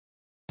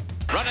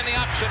Running the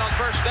option on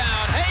first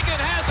down. Hagan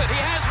has it.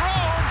 He has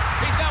room.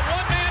 He's got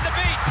one man to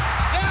beat.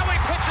 Now he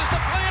pitches to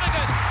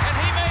Flanagan, and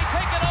he may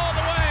take it all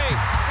the way.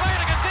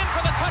 Flanagan's in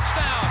for the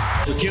touchdown.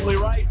 McKinley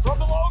Wright from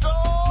the logo.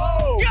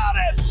 Oh, got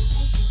it!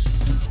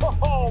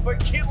 Oh,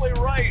 McKinley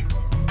Wright.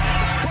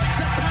 Breaks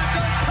a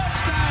tackle.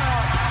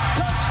 Touchdown.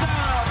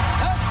 Touchdown.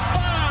 That's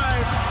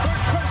 5 for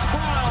Chris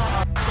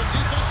Brown. The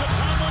defense of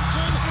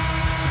Tomlinson.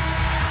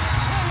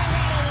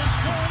 Colorado is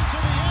going to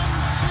the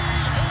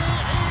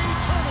NCAA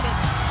tournament.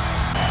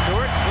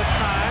 Stewart with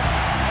time.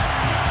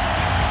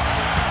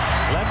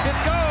 Lets it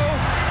go.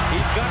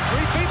 He's got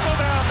 3 people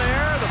down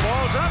there. The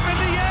ball's up in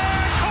the air.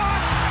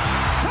 Caught.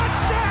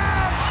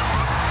 Touchdown.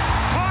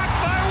 Caught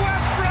by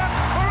Westbrook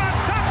for a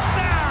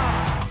touchdown.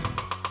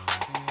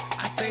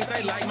 I think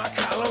they like my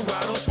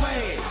Colorado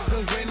swag.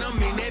 Cause when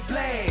I'm in that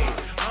flag,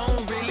 I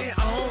don't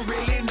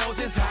really know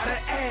just how to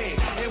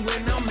act. And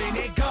when I'm in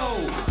that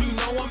goal, you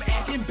know I'm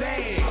acting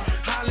bad.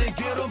 Holla,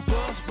 get a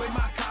bus with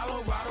my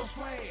Colorado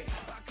swag.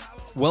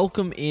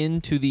 Welcome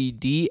into the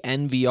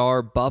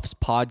DNVR Buffs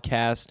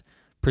podcast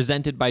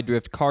presented by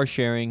Drift Car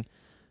Sharing.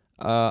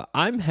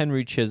 I'm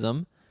Henry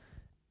Chisholm,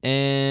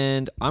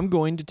 and I'm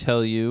going to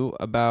tell you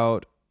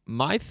about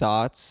my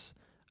thoughts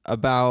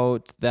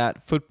about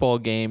that football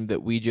game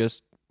that we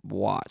just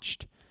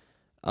watched.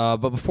 But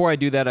before I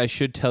do that, I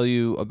should tell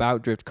you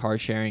about Drift Car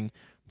Sharing.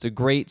 It's a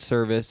great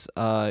service.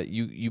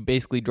 You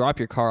basically drop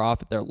your car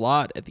off at their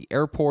lot at the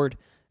airport,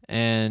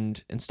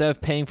 and instead of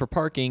paying for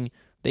parking,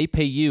 they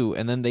pay you,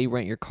 and then they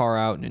rent your car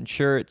out and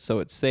insure it so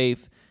it's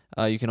safe.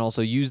 You can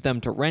also use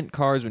them to rent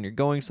cars when you're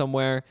going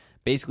somewhere.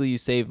 Basically, you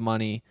save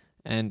money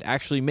and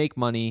actually make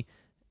money,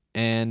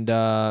 and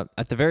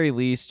at the very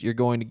least, you're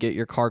going to get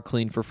your car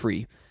cleaned for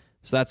free.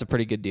 So that's a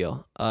pretty good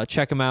deal.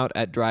 Check them out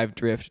at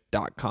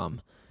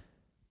drivedrift.com.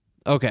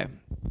 Okay.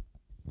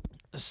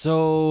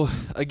 So,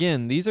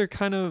 again, these are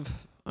kind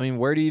of,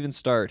 where do you even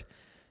start?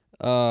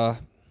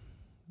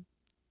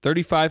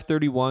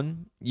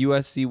 35-31,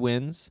 USC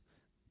wins.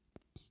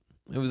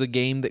 It was a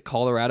game that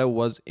Colorado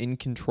was in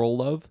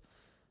control of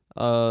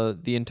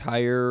the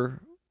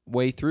entire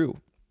way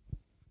through.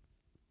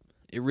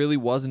 It really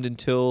wasn't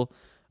until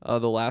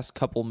the last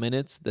couple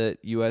minutes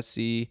that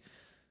USC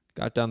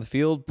got down the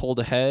field, pulled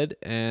ahead,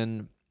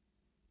 and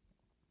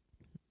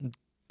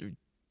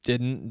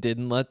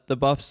didn't let the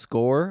Buffs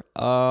score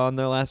on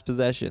their last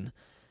possession.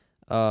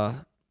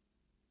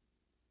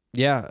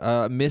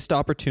 Missed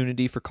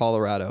opportunity for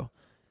Colorado.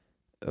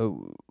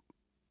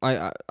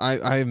 I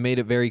have made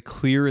it very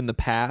clear in the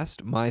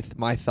past my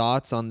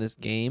thoughts on this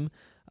game.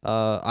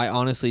 I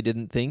honestly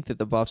didn't think that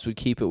the Buffs would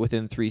keep it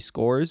within 3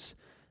 scores.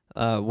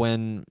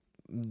 When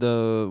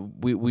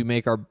we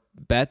make our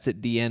bets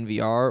at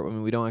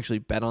DNVR, we don't actually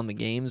bet on the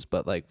games,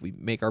 but we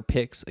make our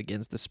picks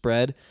against the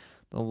spread.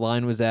 The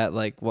line was at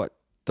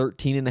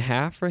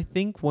 13.5, I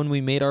think, when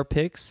we made our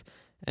picks,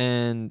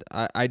 and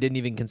I didn't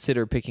even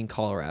consider picking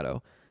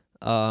Colorado.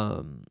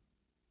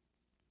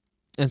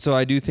 And so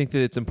I do think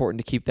that it's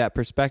important to keep that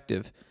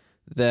perspective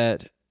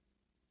that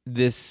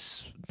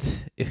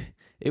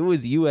it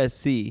was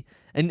USC,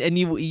 and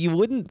you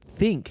wouldn't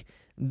think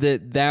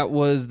that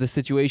was the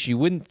situation. You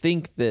wouldn't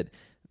think that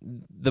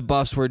the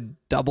Buffs were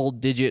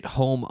double-digit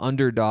home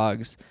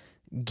underdogs,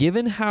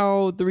 given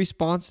how the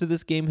response to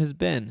this game has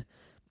been.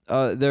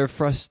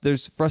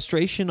 There's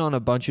frustration on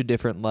a bunch of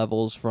different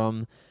levels,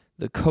 from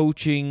the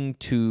coaching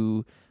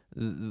to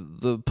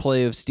the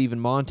play of Steven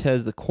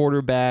Montez, the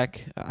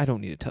quarterback. I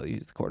don't need to tell you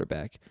who's the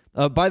quarterback.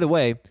 By the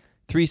way,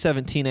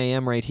 3:17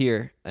 a.m. right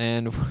here,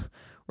 and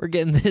we're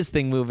getting this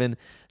thing moving.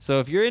 So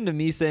if you're into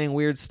me saying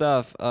weird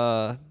stuff,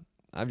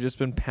 I've just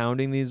been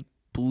pounding these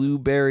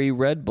blueberry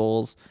Red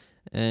Bulls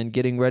and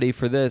getting ready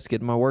for this,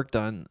 getting my work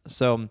done.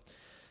 So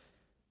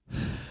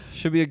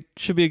should be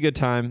a good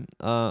time.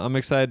 I'm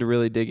excited to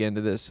really dig into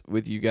this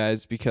with you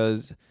guys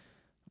because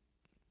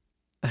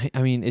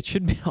it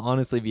should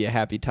honestly be a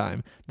happy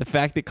time. The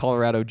fact that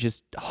Colorado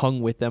just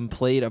hung with them,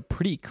 played a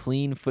pretty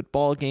clean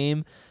football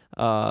game,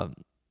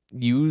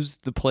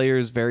 used the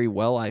players very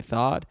well, I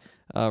thought,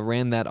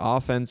 ran that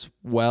offense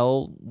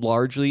well,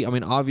 largely.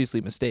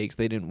 Obviously mistakes.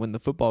 They didn't win the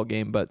football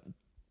game, but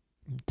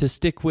to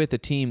stick with a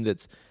team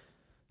that's,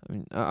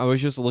 I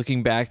was just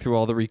looking back through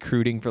all the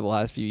recruiting for the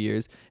last few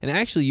years, and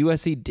actually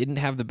USC didn't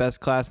have the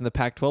best class in the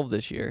Pac-12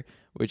 this year,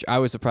 which I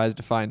was surprised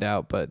to find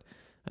out, but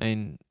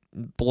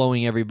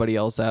blowing everybody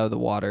else out of the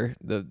water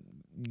the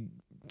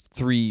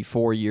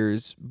 3-4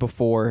 years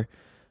before,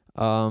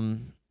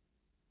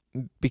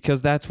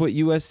 because that's what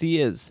USC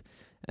is.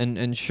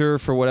 And sure,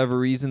 for whatever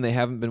reason, they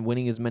haven't been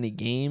winning as many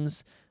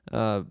games.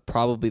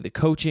 Probably the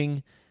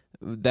coaching,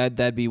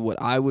 that'd be what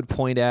I would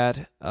point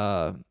at.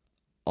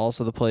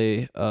 Also, the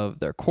play of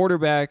their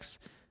quarterbacks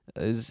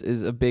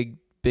is a big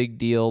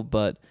deal,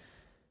 but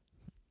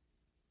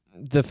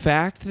the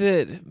fact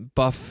that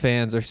Buff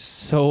fans are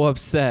so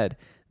upset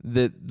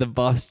that the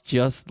Buffs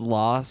just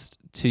lost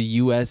to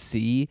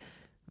USC,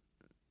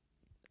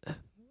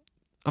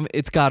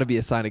 it's got to be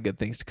a sign of good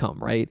things to come,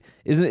 right?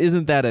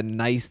 Isn't that a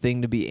nice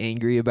thing to be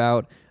angry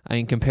about? I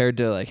mean, compared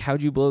to like,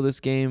 how'd you blow this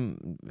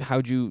game?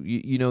 How'd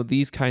you know,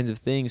 these kinds of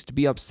things. To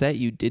be upset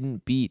you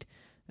didn't beat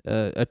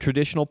a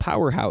traditional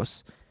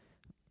powerhouse.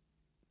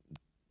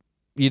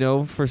 You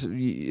know,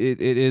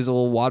 it is a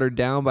little watered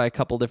down by a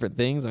couple different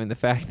things. I mean, the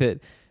fact that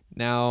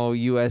now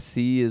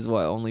USC is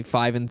only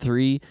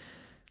 5-3,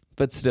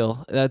 but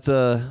still,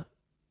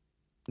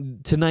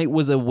 tonight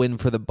was a win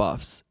for the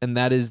Buffs, and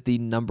that is the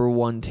number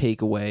one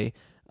takeaway.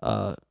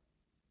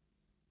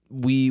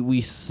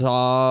 We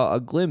saw a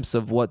glimpse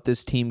of what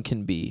this team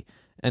can be,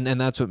 and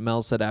that's what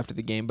Mel said after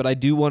the game. But I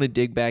do want to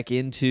dig back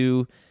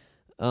into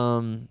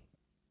kind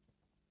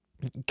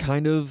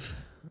of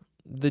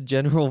the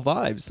general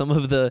vibe, some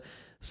of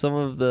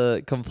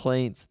the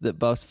complaints that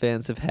Buffs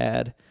fans have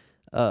had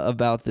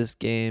about this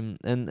game,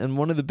 and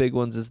one of the big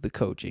ones is the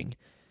coaching,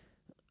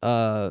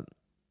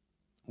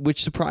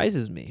 which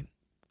surprises me.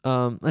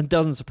 And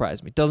doesn't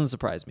surprise me.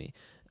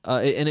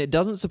 And it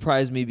doesn't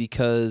surprise me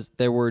because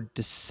there were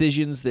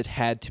decisions that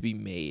had to be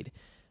made.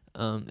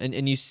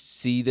 And you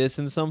see this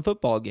in some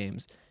football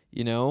games,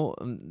 you know,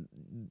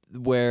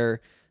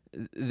 where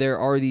there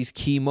are these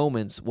key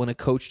moments when a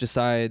coach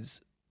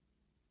decides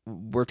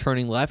we're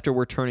turning left or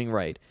we're turning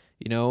right.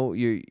 You know,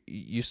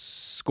 you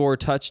score a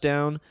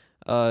touchdown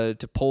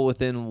to pull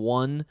within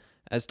 1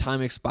 as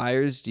time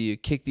expires. Do you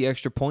kick the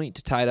extra point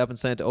to tie it up and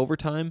send it to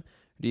overtime?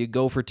 Or do you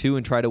go for 2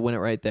 and try to win it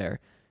right there?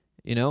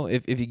 You know,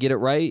 if you get it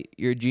right,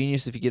 you're a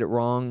genius. If you get it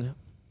wrong,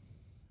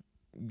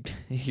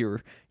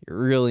 you're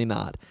really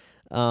not.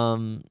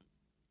 And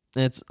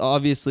it's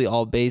obviously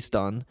all based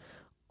on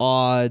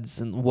odds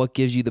and what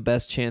gives you the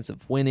best chance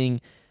of winning.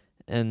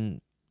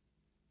 And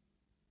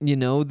you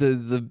know,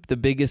 the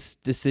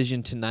biggest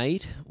decision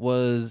tonight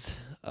was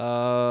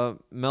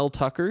Mel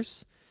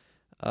Tucker's.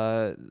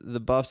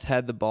 The Buffs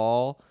had the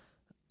ball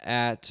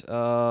at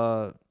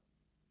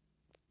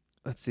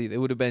let's see, it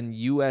would have been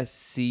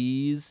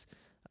USC's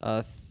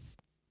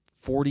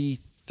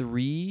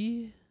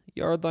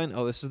 43-yard line.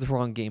 Oh, this is the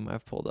wrong game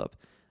I've pulled up.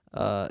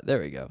 There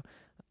we go.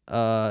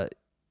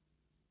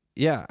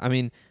 Yeah, I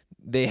mean,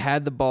 they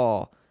had the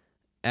ball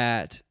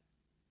at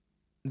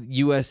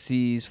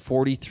USC's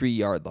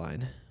 43-yard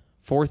line.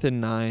 4th and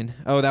 9.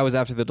 Oh, that was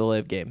after the delay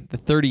of game. The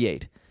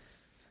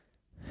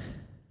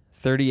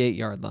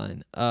 38-yard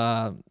line.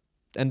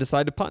 And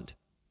decide to punt.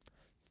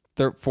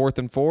 4th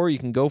and 4, you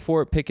can go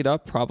for it, pick it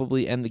up,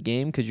 probably end the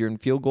game because you're in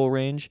field goal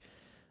range.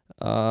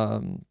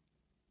 So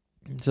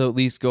at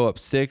least go up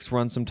 6,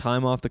 run some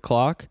time off the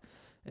clock,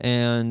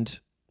 and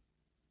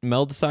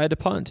Mel decided to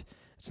punt.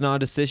 It's not a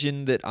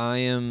decision that I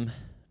am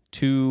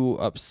too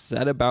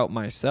upset about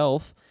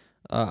myself.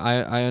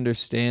 I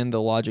understand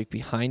the logic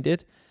behind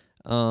it.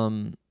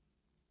 On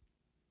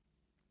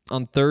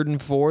 3rd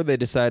and 4, they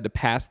decided to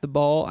pass the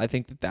ball. I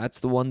think that's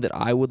the one that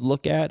I would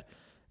look at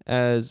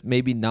as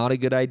maybe not a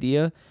good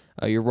idea.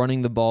 You're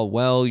running the ball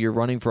well. You're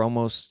running for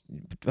almost,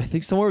 I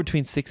think, somewhere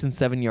between 6 and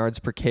 7 yards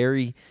per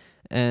carry.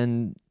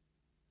 And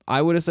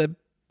I would have said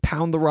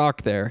pound the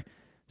rock there.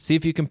 See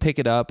if you can pick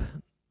it up.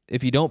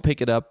 If you don't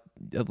pick it up,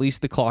 at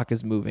least the clock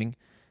is moving.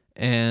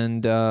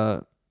 And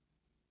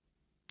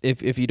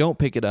if you don't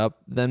pick it up,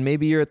 then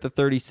maybe you're at the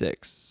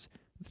 36,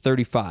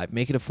 35.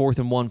 Make it a 4th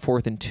and 1,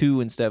 4th and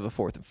 2 instead of a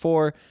 4th and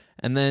 4.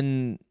 And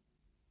then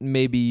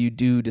maybe you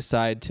do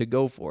decide to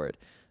go for it.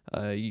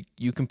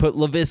 You can put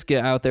Laviska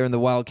out there in the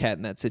Wildcat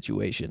in that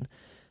situation.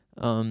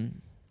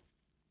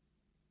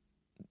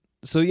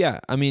 So, yeah,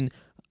 I mean,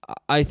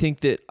 I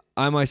think that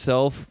I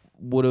myself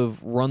would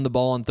have run the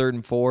ball on 3rd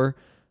and 4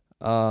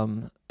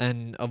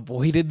 and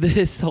avoided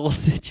this whole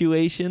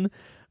situation.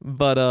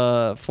 But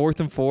 4th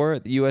and 4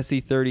 at the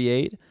USC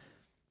 38,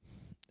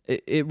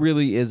 it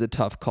really is a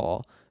tough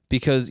call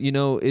because, you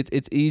know,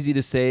 it's easy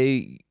to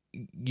say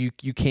you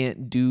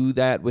can't do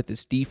that with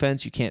this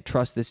defense. You can't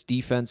trust this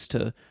defense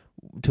to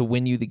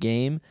win you the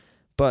game.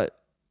 But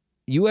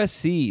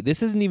USC,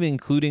 this isn't even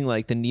including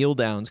like the kneel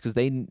downs because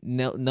they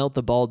knelt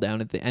the ball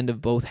down at the end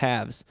of both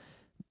halves.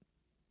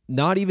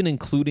 Not even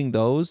including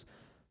those,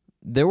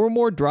 there were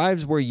more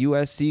drives where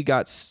USC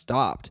got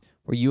stopped,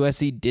 where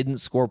USC didn't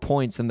score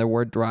points, than there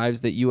were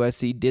drives that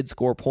USC did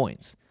score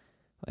points.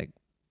 Like,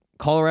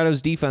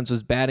 Colorado's defense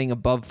was batting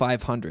above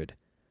 500.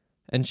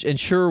 And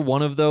sure,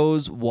 one of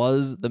those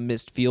was the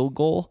missed field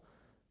goal.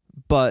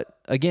 But,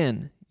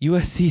 again,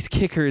 USC's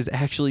kicker is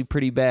actually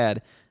pretty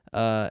bad.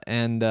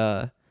 And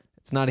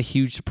it's not a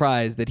huge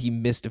surprise that he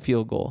missed a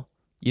field goal.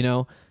 You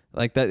know?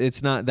 Like, that.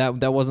 It's not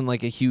that wasn't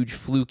like a huge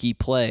fluky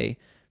play.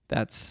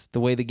 That's the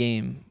way the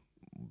game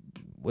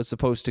was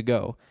supposed to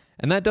go.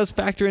 And that does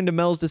factor into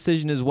Mel's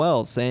decision as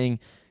well, saying,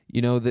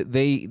 you know, that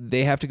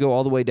they have to go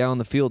all the way down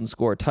the field and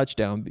score a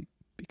touchdown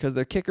because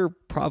their kicker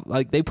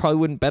they probably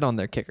wouldn't bet on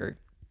their kicker.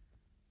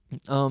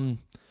 I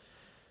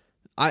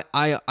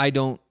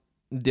don't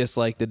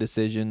dislike the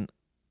decision.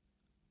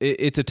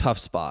 It's a tough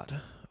spot.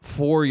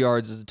 4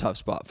 yards is a tough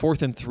spot.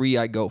 4th and 3,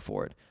 I go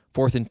for it.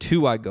 4th and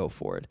 2, I go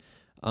for it.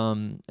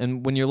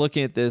 And when you're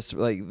looking at this,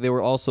 like, they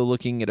were also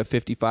looking at a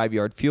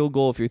 55-yard field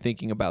goal if you're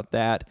thinking about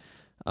that.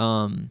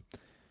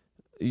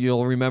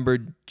 You'll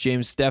remember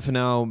James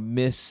Stefano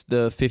missed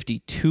the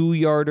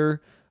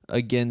 52-yarder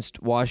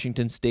against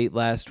Washington State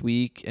last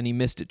week, and he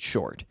missed it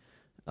short.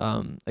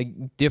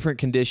 Different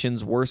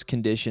conditions, worse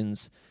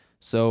conditions,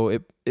 so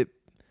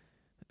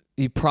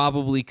he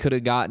probably could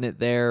have gotten it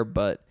there,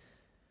 but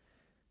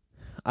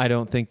I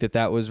don't think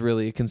that was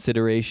really a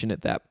consideration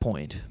at that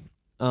point.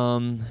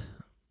 A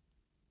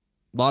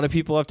lot of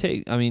people have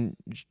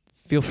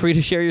feel free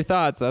to share your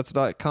thoughts. That's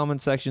what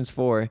comment section's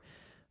for.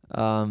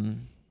 But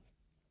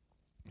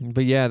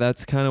yeah,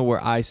 that's kind of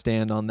where I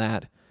stand on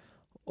that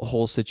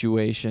whole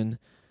situation.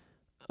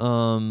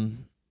 But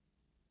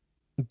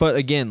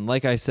again,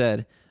 like I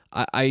said,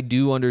 I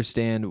do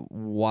understand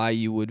why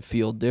you would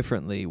feel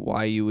differently,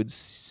 why you would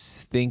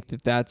think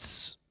that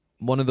that's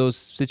one of those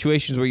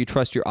situations where you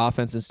trust your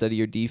offense instead of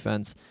your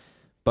defense,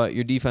 but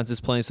your defense is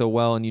playing so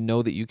well and you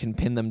know that you can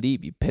pin them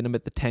deep. You pin them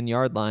at the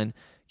 10-yard line,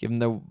 give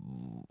them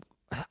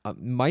I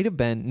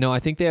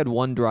think they had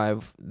one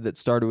drive that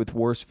started with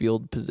worse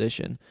field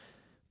position,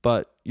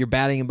 but you're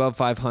batting above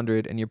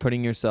 500 and you're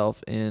putting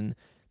yourself in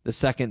the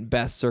second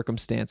best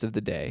circumstance of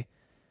the day.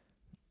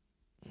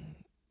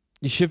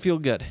 You should feel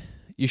good.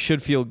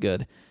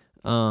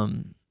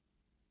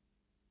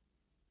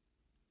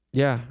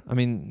 Yeah,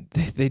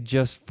 they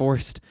just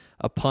forced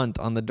a punt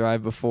on the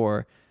drive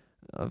before,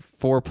 a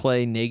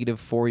 4-play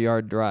negative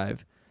 4-yard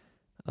drive.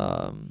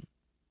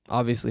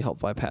 Obviously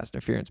helped by pass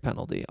interference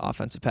penalty,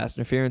 offensive pass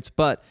interference.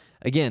 But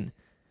again,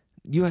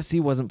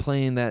 USC wasn't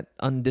playing that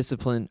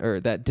undisciplined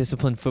or that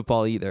disciplined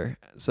football either.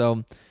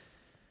 So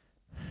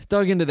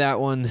dug into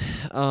that one.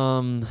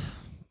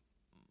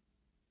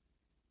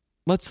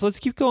 Let's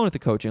keep going with the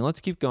coaching. Let's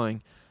keep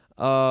going.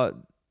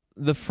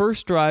 The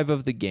first drive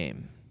of the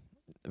game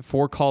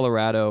for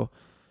Colorado,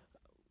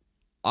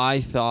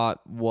 I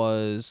thought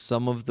was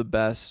some of the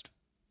best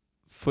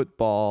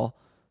football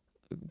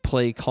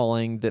play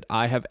calling that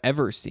I have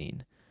ever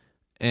seen.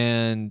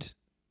 And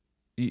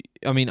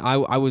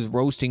I was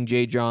roasting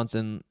Jay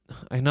Johnson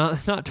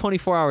not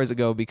 24 hours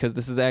ago, because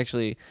this is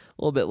actually a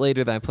little bit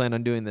later than I plan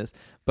on doing this,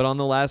 but on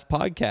the last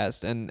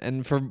podcast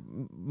and for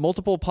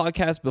multiple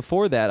podcasts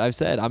before that, I've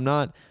said I'm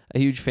not a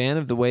huge fan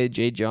of the way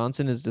Jay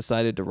Johnson has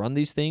decided to run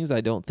these things.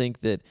 I don't think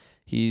that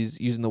he's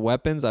using the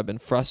weapons. I've been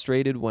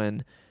frustrated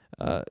when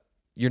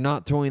you're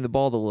not throwing the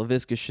ball to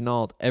Laviska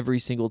Shenault every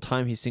single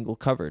time he's single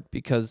covered,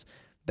 because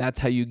that's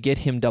how you get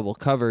him double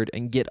covered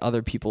and get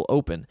other people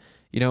open.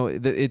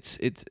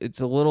 It's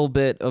a little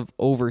bit of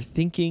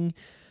overthinking,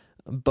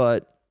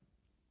 but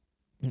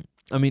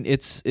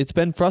it's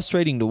been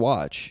frustrating to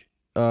watch,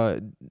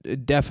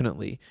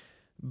 definitely.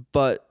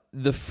 But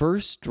the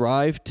first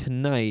drive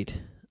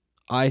tonight,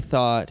 I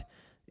thought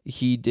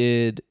he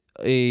did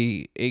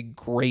a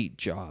great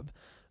job.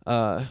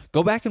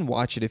 Go back and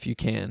watch it if you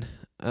can.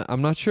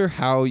 I'm not sure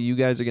how you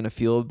guys are going to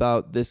feel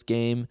about this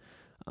game.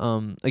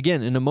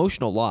 Again, an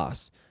emotional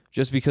loss,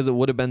 just because it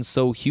would have been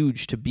so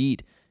huge to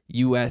beat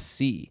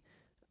USC.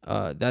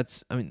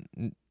 Buffs are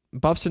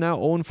now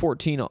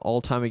 0-14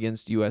 all time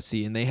against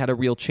USC, and they had a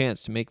real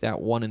chance to make that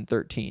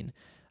 1-13.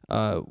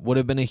 Would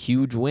have been a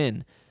huge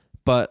win,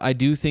 but I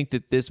do think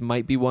that this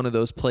might be one of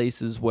those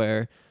places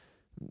where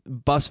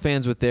Buffs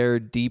fans with their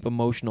deep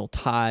emotional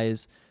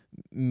ties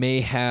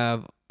may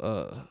have,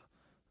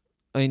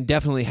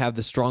 definitely have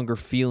the stronger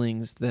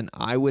feelings than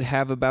I would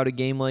have about a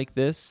game like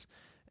this.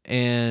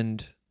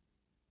 And,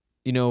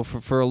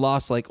 for a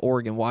loss like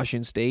Oregon,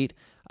 Washington State,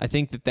 I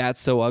think that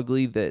that's so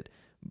ugly that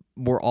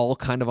we're all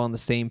kind of on the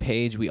same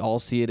page. We all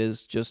see it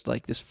as just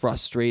like this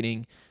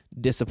frustrating,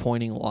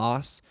 disappointing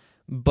loss.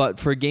 But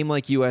for a game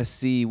like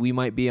USC, we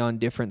might be on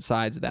different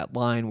sides of that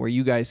line, where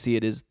you guys see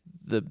it as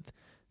the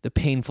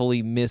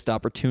painfully missed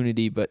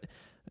opportunity. But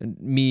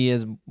me,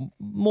 as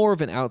more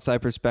of an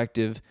outside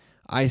perspective,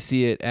 I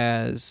see it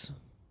as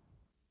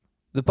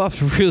the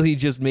Buffs really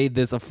just made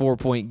this a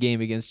 4-point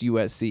game against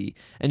USC.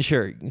 And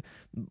sure,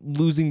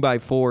 losing by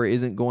 4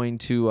 isn't going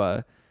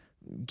to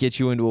get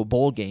you into a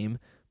bowl game,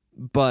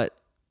 but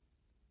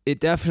it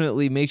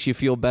definitely makes you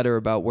feel better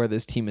about where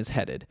this team is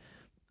headed.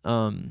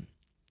 And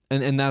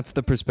that's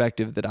the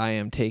perspective that I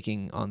am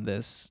taking on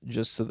this,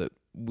 just so that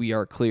we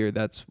are clear.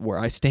 That's where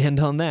I stand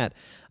on that.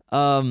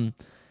 But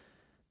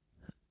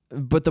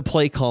the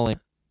play calling,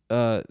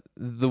 the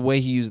way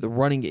he used the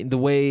running game, the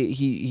way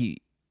he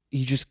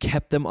just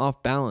kept them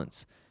off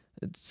balance.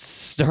 It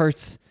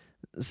starts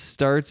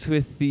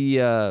with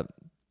the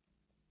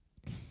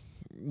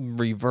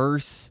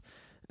reverse,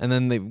 and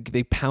then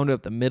they pound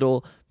up the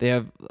middle. They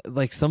have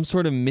like some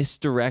sort of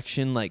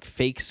misdirection, like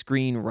fake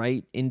screen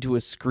right into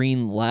a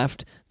screen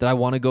left that I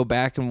want to go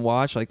back and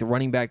watch. Like the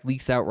running back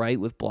leaks out right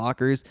with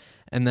blockers,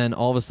 and then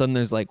all of a sudden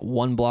there's like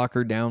one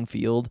blocker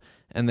downfield,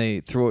 and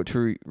they throw it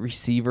to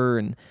receiver,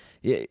 and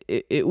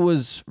it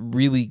was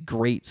really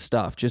great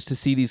stuff just to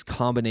see these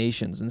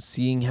combinations and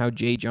seeing how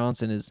Jay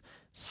Johnson is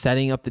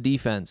setting up the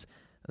defense,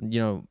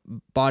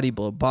 body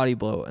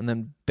blow, and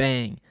then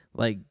bang,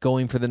 like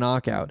going for the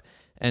knockout.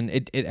 And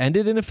it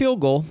ended in a field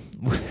goal,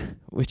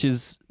 which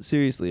is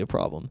seriously a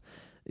problem.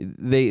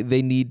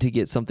 They need to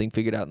get something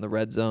figured out in the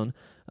red zone.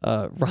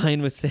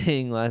 Ryan was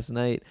saying last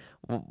night,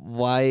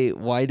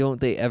 why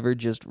don't they ever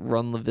just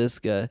run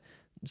Laviska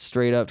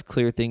straight up to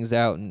clear things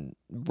out and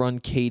run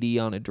KD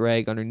on a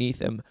drag underneath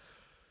him?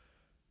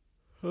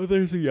 Oh,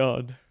 there's a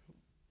yawn.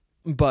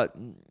 But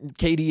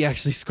KD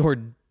actually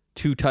scored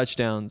 2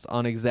 touchdowns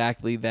on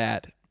exactly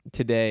that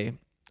today,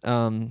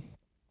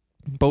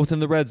 both in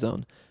the red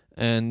zone.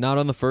 And not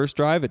on the first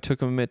drive. It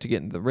took him a minute to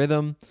get into the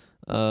rhythm.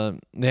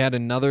 They had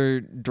another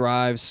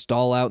drive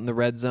stall out in the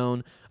red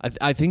zone.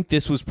 I think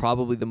this was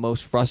probably the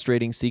most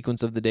frustrating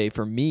sequence of the day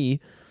for me,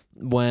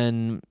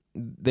 when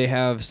they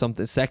have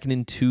something 2nd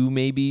and 2,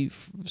 maybe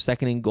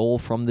 2nd and goal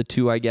from the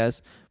 2, I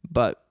guess.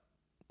 But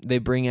they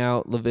bring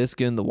out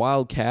Laviska and the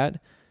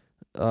Wildcat,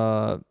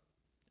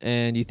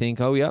 and you think,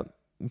 oh, yep,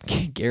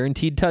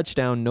 guaranteed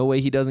touchdown. No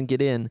way he doesn't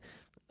get in.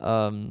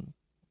 And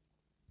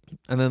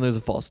then there's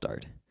a false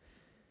start.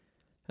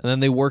 And then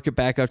they work it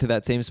back up to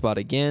that same spot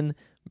again,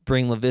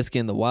 bring Laviska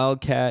and the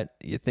Wildcat.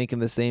 You're thinking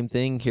the same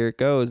thing. Here it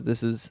goes.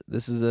 This is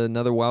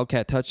another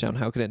Wildcat touchdown.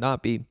 How could it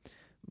not be?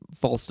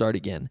 False start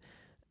again.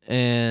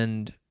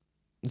 And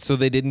so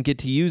they didn't get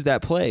to use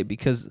that play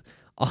because,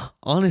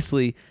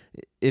 honestly,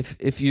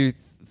 if you're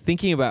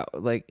thinking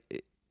about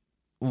like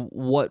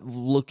what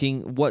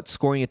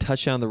scoring a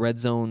touchdown in the red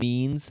zone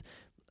means,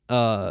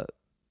 that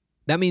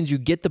means you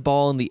get the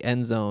ball in the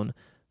end zone,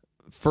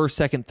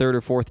 1st, 2nd, 3rd,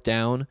 or 4th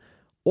down,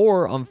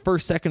 or on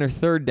 1st, 2nd, or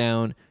 3rd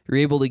down, you're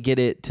able to get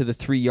it to the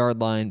 3-yard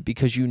line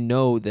because you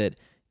know that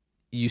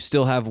you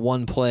still have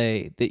one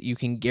play that you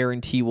can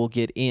guarantee will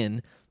get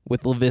in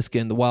with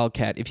Laviska and the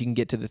Wildcat if you can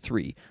get to the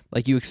 3.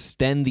 Like, you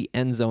extend the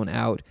end zone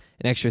out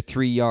an extra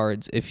 3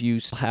 yards if you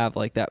have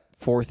like that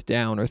 4th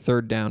down or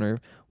 3rd down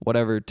or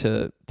whatever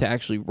to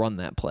actually run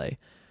that play.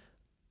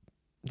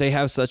 They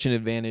have such an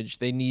advantage.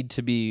 They need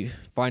to be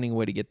finding a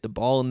way to get the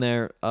ball in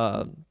there.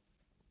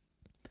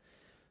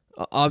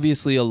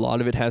 Obviously, a lot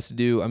of it has to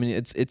do. I mean,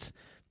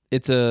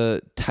 it's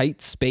a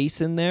tight space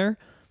in there,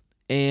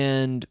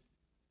 and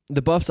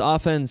the Buffs'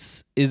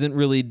 offense isn't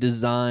really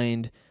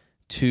designed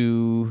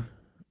to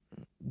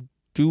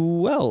do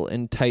well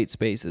in tight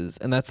spaces,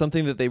 and that's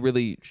something that they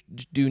really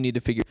do need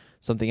to figure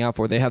something out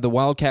for. They have the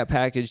Wildcat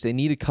package. They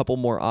need a couple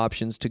more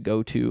options to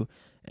go to,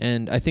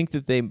 and I think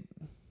that they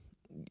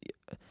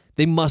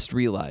must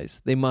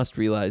realize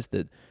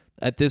that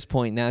at this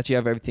point, now that you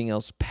have everything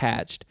else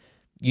patched,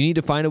 you need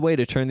to find a way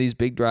to turn these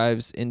big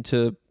drives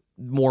into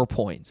more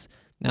points.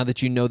 Now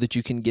that you know that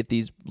you can get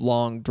these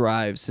long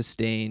drives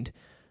sustained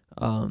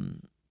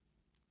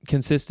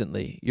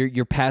consistently,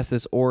 you're past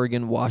this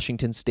Oregon,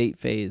 Washington State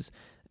phase,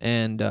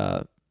 and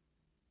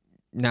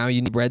now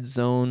you need red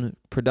zone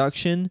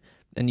production,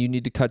 and you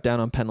need to cut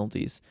down on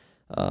penalties.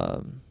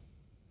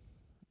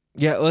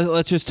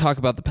 Let's just talk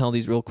about the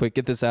penalties real quick.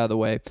 Get this out of the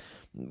way.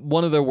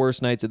 One of their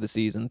worst nights of the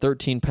season.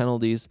 13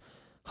 penalties.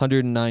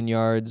 109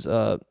 yards.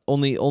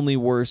 Only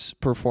worse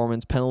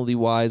performance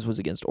penalty-wise was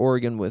against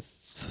Oregon with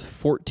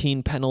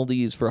 14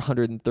 penalties for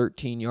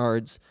 113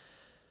 yards.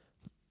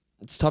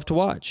 It's tough to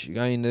watch.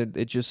 I mean,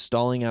 it's just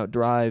stalling out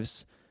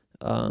drives.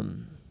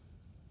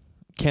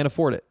 Can't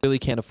afford it. Really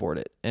can't afford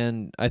it.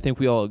 And I think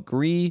we all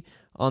agree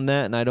on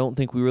that, and I don't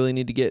think we really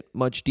need to get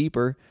much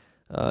deeper.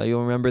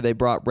 You'll remember they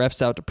brought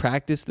refs out to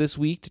practice this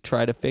week to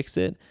try to fix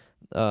it.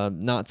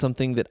 Not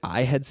something that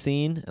I had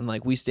seen, and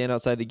like we stand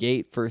outside the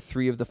gate for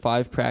 3 of the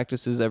 5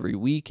 practices every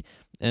week,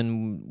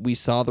 and we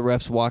saw the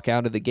refs walk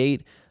out of the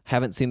gate.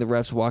 Haven't seen the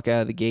refs walk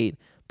out of the gate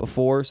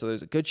before, so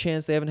there's a good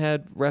chance they haven't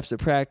had refs at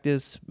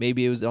practice.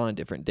 Maybe it was on a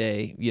different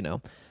day,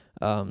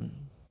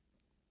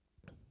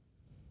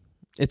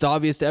 It's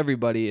obvious to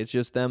everybody. It's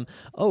just them.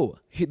 Oh,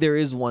 there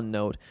is one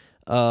note.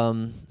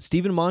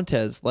 Steven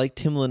Montez, like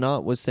Tim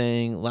Lynott was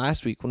saying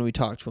last week when we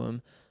talked to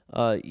him,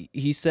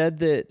 he said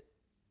that,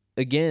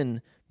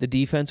 again, the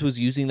defense was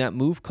using that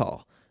move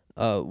call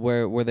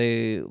where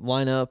they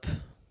line up,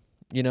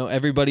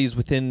 everybody's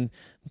within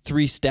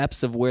 3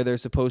 steps of where they're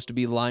supposed to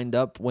be lined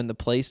up when the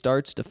play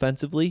starts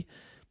defensively.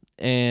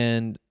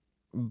 And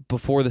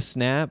before the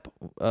snap,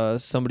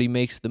 somebody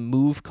makes the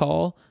move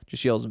call,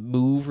 just yells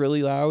move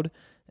really loud,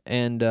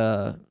 and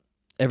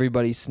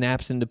everybody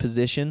snaps into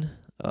position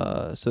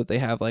so that they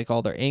have like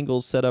all their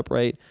angles set up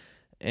right.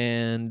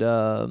 And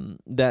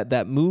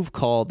that move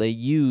call they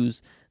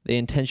use, they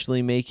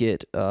intentionally make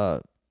it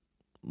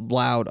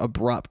loud,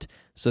 abrupt,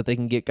 so that they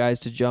can get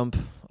guys to jump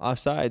off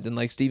sides. And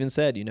like Steven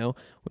said, when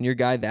you're a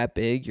guy that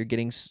big, you're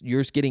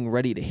just getting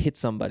ready to hit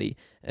somebody.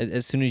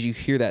 As soon as you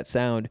hear that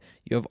sound,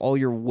 you have all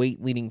your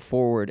weight leaning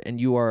forward,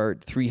 and you are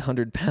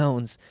 300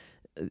 pounds.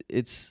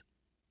 It's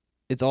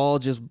all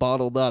just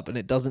bottled up, and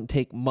it doesn't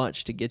take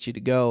much to get you to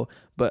go.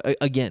 But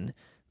again,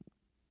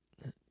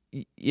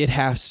 it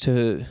has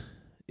to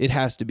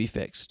be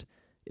fixed.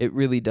 It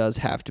really does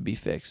have to be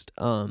fixed.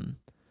 I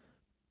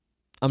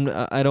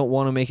don't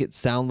want to make it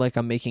sound like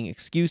I'm making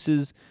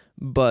excuses,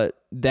 but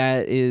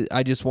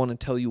I just want to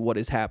tell you what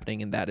is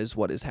happening, and that is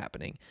what is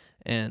happening,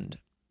 and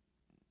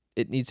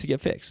it needs to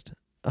get fixed.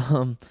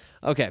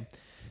 Okay,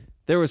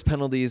 there was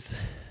penalties.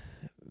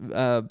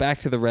 Back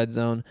to the red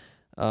zone.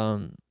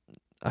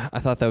 I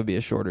thought that would be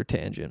a shorter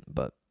tangent,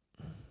 but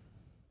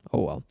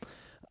Oh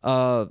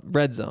well.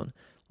 Red zone,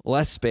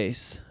 less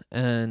space,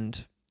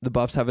 and the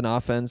Buffs have an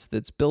offense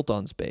that's built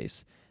on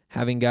space.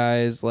 Having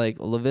guys like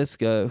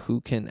Laviska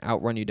who can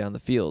outrun you down the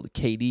field,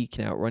 KD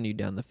can outrun you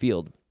down the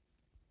field,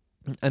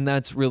 and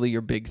that's really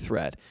your big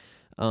threat.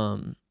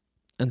 And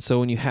so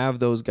when you have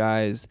those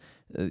guys,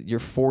 you're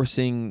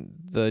forcing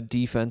the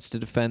defense to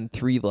defend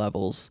 3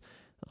 levels,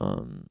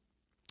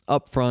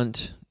 up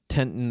front,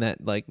 10 in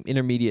that like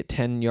intermediate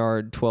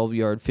 10-yard,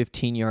 12-yard,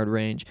 15-yard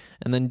range,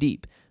 and then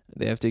deep.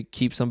 They have to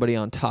keep somebody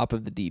on top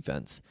of the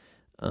defense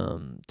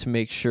to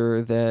make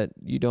sure that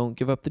you don't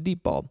give up the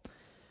deep ball.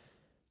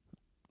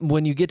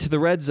 When you get to the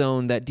red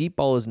zone, that deep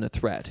ball isn't a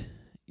threat.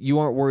 You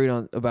aren't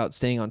worried about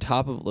staying on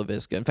top of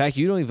Laviska. In fact,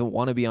 you don't even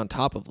want to be on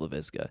top of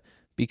Laviska,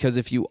 because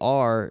if you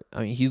are,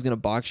 I mean, he's going to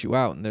box you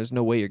out, and there's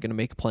no way you're going to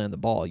make a play on the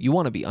ball. You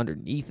want to be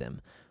underneath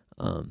him.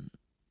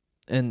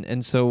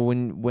 And so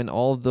when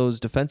all of those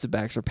defensive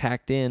backs are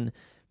packed in,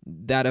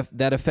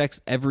 that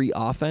affects every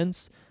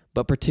offense,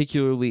 but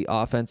particularly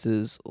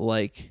offenses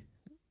like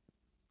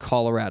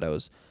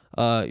Colorado's.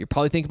 You're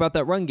probably thinking about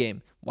that run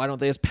game. Why don't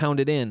they just pound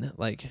it in?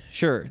 Like,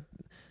 sure,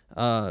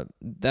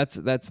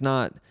 that's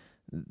not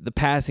the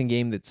passing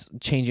game that's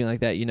changing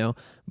like that, you know.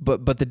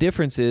 But the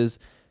difference is,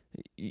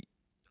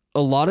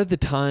 a lot of the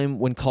time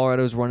when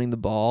Colorado's running the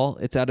ball,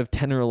 it's out of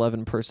 10 or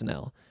 11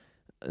 personnel.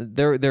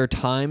 There are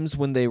times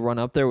when they run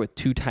up there with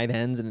 2 tight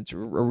ends and it's a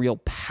real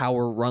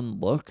power run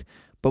look,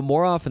 but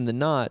more often than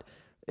not,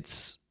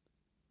 it's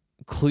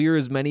clear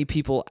as many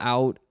people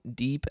out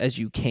deep as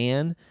you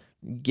can,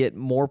 get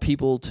more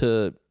people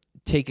to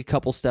take a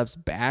couple steps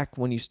back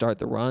when you start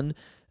the run,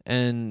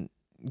 and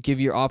give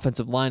your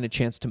offensive line a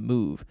chance to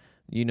move.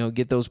 You know,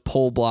 get those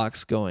pull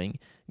blocks going,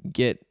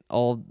 get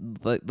all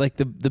like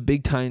the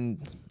big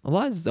time, a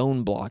lot of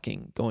zone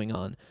blocking going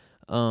on.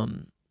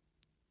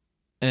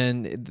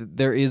 And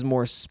there is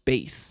more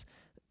space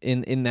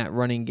in that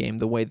running game,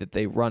 the way that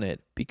they run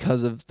it,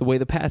 because of the way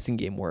the passing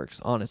game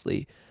works,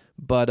 honestly.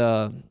 But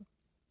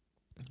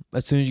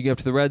as soon as you get up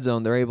to the red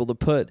zone, they're able to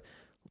put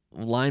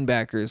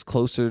linebackers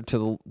closer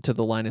to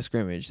the line of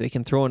scrimmage. They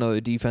can throw another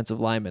defensive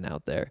lineman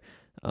out there.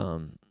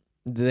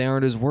 They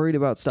aren't as worried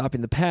about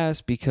stopping the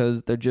pass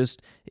because there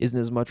just isn't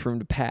as much room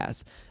to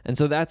pass. And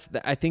so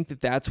I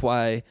think that's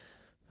why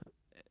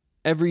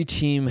every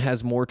team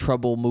has more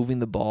trouble moving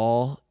the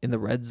ball in the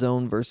red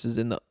zone versus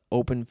in the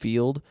open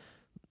field.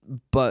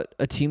 But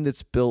a team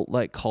that's built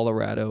like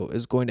Colorado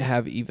is going to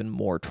have even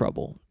more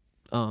trouble.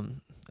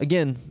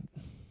 Again,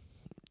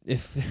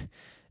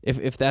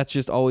 if that's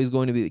just always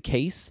going to be the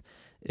case,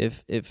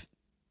 if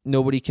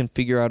nobody can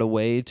figure out a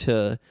way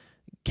to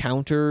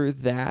counter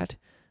that,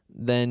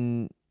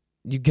 then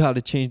you got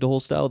to change the whole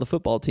style of the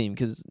football team,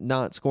 because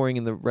not scoring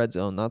in the red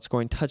zone, not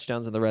scoring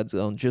touchdowns in the red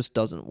zone just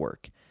doesn't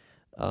work.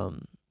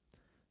 And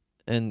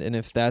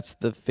if that's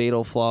the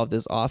fatal flaw of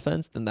this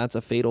offense, then that's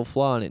a fatal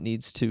flaw, and it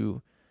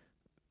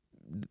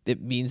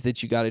means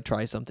that you got to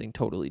try something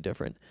totally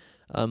different.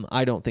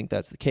 I don't think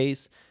that's the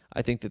case.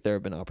 I think that there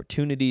have been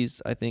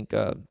opportunities. I think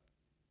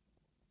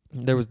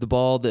there was the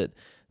ball that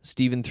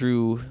Steven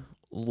threw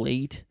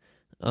late.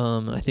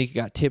 I think it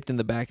got tipped in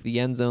the back of the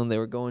end zone. They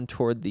were going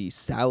toward the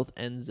south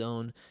end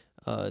zone.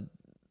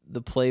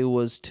 The play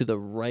was to the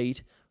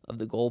right of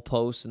the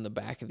goalpost in the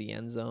back of the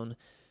end zone.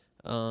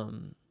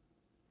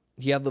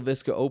 He had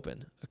Laviska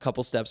open a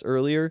couple steps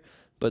earlier,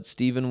 but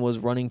Steven was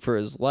running for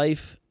his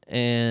life,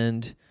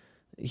 and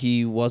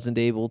he wasn't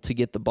able to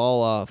get the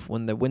ball off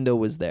when the window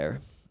was there.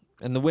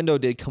 And the window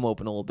did come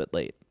open a little bit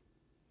late.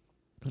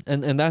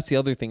 And that's the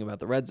other thing about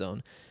the red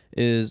zone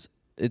is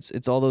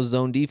it's all those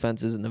zone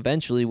defenses, and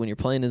eventually when you're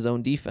playing a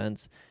zone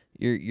defense,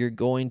 you're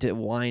going to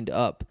wind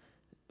up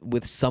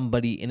with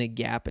somebody in a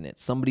gap in it.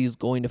 Somebody's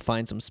going to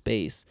find some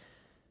space.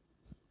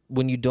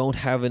 When you don't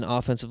have an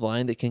offensive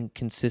line that can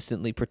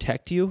consistently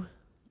protect you,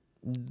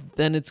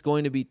 then it's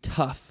going to be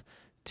tough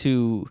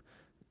to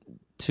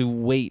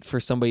wait for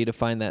somebody to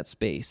find that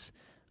space.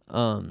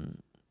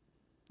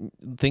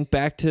 Think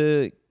back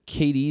to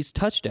KD's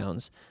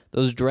touchdowns,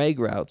 those drag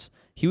routes.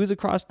 He was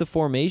across the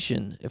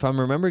formation. If I'm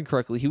remembering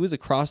correctly, he was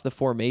across the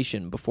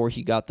formation before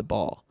he got the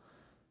ball.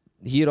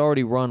 He had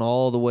already run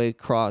all the way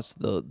across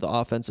the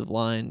offensive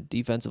line,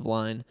 defensive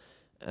line,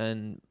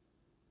 and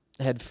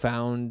had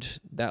found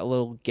that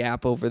little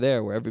gap over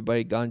there where everybody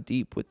had gone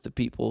deep with the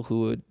people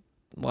who had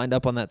lined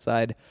up on that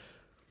side.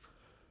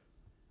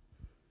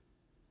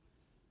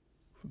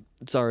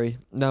 Sorry,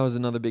 that was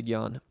another big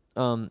yawn.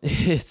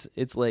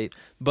 It's late,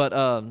 but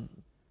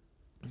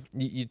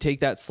you take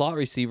that slot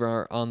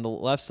receiver on the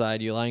left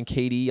side, you line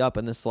KD up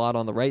in the slot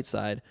on the right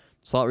side,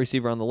 slot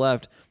receiver on the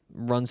left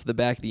runs to the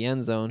back of the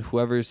end zone.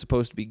 Whoever is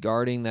supposed to be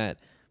guarding that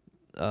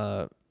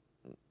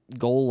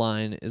goal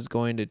line is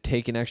going to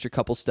take an extra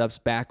couple steps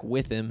back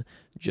with him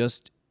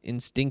just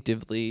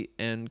instinctively,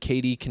 and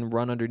KD can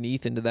run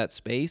underneath into that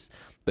space,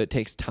 but it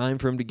takes time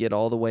for him to get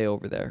all the way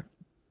over there.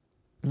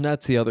 And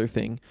that's the other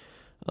thing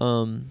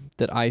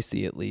that I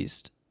see, at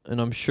least.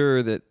 And I'm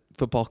sure that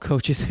football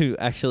coaches who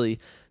actually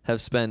have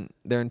spent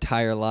their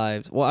entire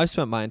lives, well, I've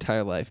spent my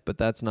entire life, but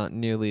that's not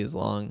nearly as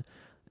long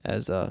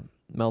as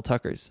Mel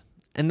Tucker's.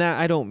 And that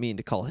I don't mean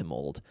to call him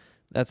old.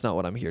 That's not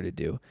what I'm here to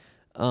do.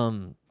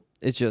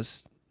 It's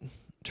just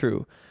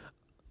true.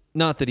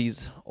 Not that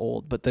he's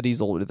old, but that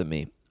he's older than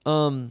me.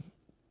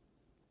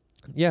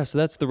 Yeah, so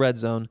that's the Red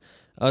Zone.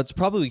 It's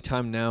probably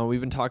time now. We've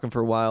been talking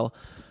for a while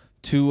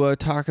to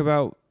talk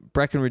about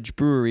Breckenridge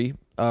Brewery.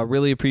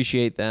 Really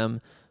appreciate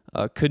them.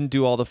 Couldn't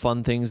do all the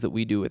fun things that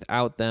we do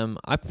without them.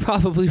 I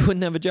probably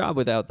wouldn't have a job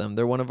without them.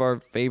 They're one of our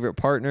favorite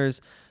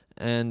partners,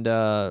 and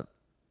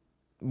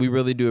we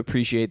really do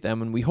appreciate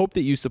them. And we hope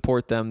that you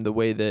support them the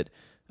way that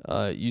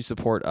you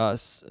support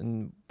us,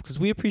 and because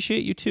we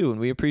appreciate you too, and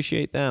we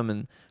appreciate them,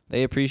 and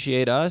they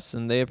appreciate us,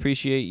 and they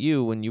appreciate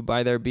you when you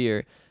buy their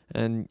beer.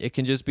 And it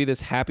can just be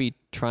this happy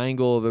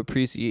triangle of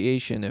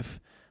appreciation if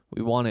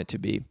we want it to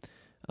be.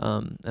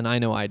 And I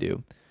know I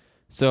do.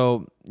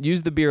 So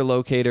use the beer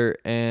locator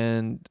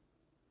and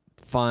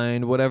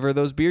find whatever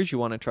those beers you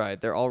want to try.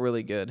 They're all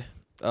really good.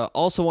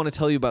 Also want to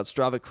tell you about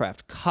Strava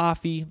Craft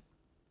Coffee.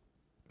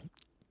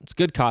 It's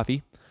good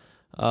coffee.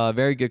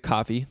 Very good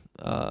coffee.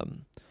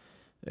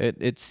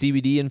 It's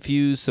CBD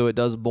infused, so it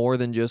does more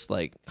than just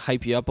like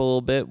hype you up a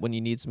little bit when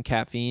you need some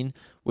caffeine,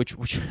 which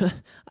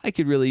I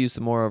could really use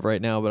some more of right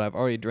now, but I've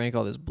already drank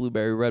all this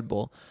blueberry Red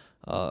Bull.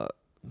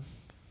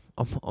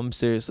 I'm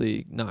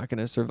seriously not going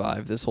to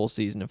survive this whole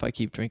season if I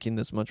keep drinking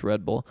this much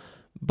Red Bull.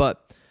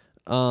 But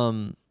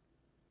what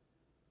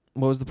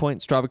was the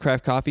point? Strava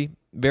Craft Coffee,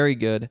 very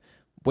good,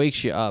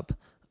 wakes you up.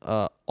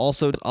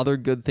 Also does other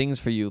good things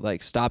for you,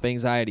 like stop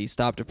anxiety,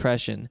 stop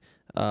depression,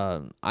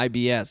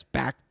 IBS,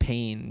 back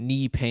pain,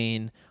 knee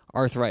pain,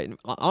 arthritis,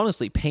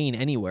 honestly, pain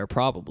anywhere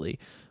probably.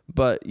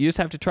 But you just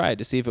have to try it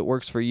to see if it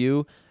works for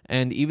you.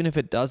 And even if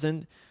it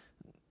doesn't,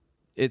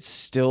 it's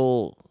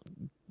still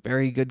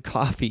very good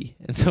coffee.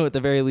 And so at the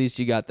very least,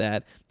 you got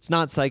that. It's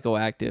not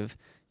psychoactive.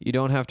 You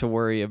don't have to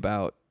worry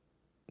about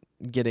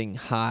getting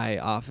high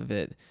off of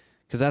it,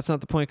 because that's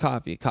not the point of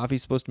coffee.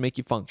 Coffee's supposed to make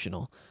you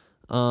functional.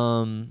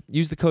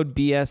 Use the code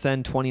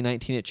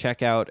BSN2019 at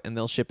checkout, and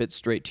they'll ship it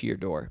straight to your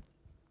door.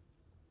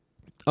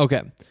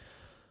 Okay.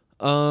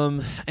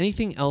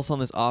 Anything else on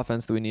this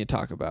offense that we need to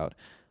talk about?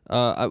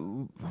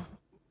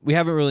 We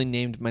haven't really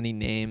named many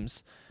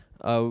names.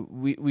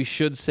 We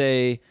should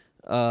say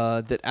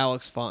that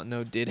Alex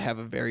Fontenot did have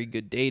a very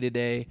good day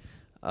today.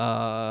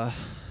 I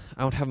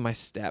don't have my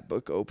stat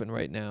book open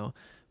right now,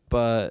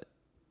 but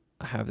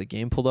I have the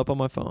game pulled up on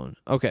my phone.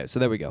 Okay, so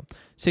there we go.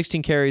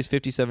 16 carries,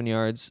 57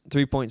 yards,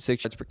 3.6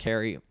 yards per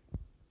carry.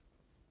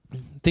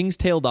 Things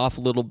tailed off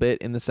a little bit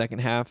in the second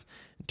half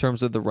in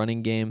terms of the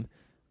running game.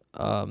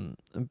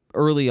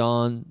 Early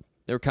on,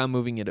 they were kind of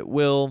moving it at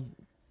will.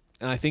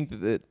 And I think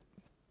that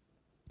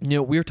we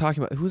were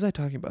talking about, who was I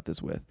talking about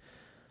this with?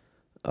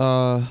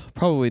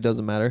 Probably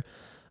doesn't matter.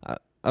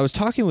 I was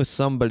talking with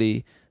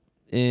somebody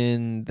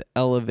in the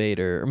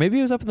elevator, or maybe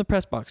it was up in the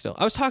press box still.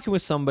 I was talking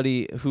with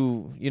somebody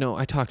who,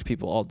 I talk to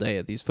people all day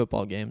at these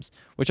football games,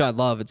 which I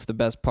love. It's the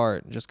best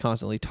part, just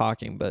constantly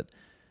talking, but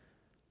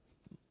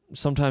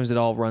sometimes it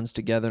all runs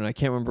together, and I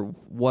can't remember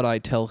what I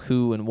tell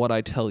who and what I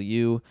tell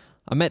you.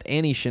 I met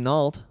Annie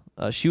Chenault.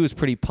 She was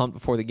pretty pumped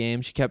before the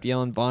game. She kept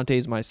yelling,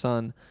 "Vontae's my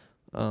son."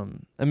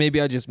 And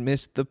maybe I just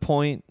missed the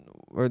point,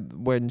 or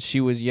when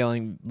she was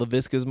yelling,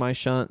 "Laviska's my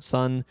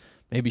son."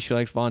 Maybe she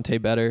likes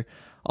Vontae better.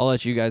 I'll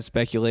let you guys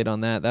speculate on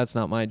that. That's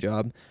not my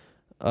job.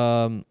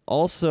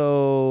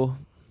 Also,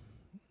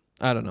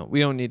 I don't know.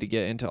 We don't need to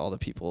get into all the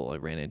people I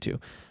ran into.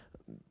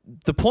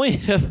 The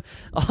point of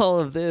all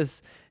of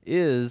this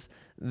is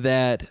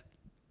that,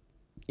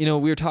 we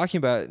were talking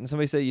about it, and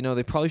somebody said,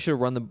 they probably should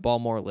have run the ball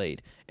more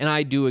late. And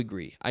I do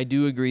agree. I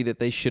do agree that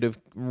they should have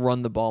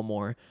run the ball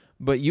more.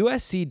 But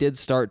USC did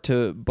start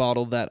to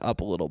bottle that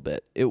up a little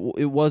bit. It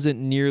wasn't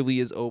nearly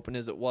as open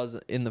as it was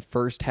in the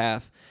first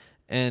half.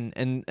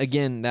 And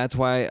again, that's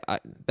why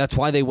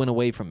they went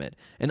away from it.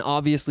 And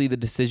obviously the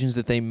decisions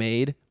that they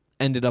made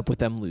ended up with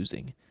them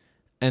losing.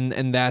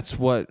 And that's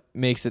what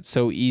makes it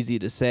so easy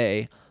to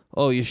say,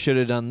 "Oh, you should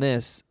have done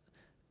this."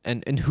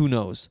 And who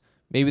knows?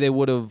 Maybe they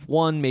would have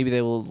won, maybe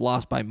they would have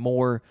lost by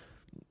more.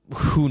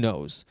 Who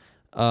knows?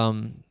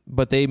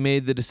 But they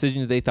made the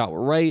decisions they thought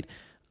were right.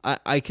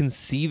 I can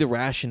see the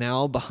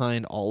rationale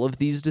behind all of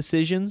these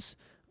decisions.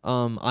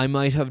 I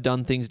might have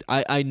done things,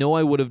 I know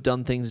I would have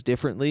done things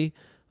differently.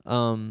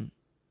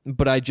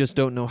 But I just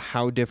don't know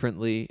how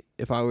differently,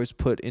 if I was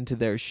put into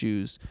their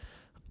shoes,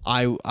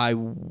 I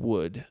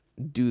would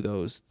do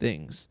those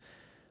things.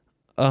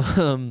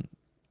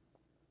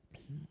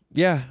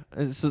 Yeah.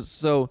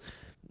 So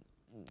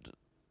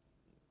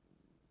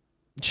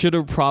should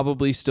have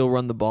probably still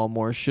run the ball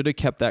more. Should have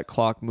kept that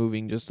clock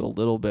moving just a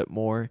little bit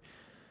more.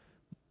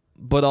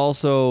 But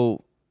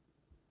also,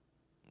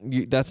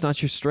 that's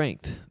not your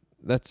strength.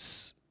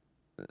 That's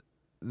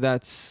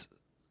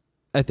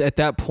at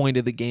that point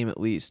of the game, at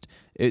least,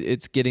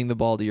 it's getting the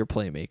ball to your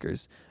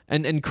playmakers.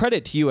 And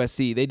credit to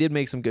USC. They did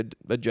make some good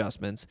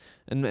adjustments.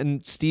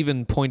 And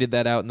Steven pointed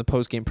that out in the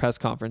post-game press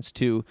conference,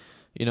 too.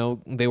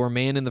 They were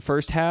man in the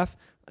first half,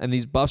 and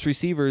these Buffs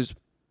receivers,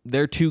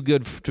 they're too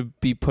good to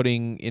be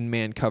putting in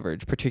man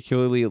coverage,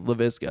 particularly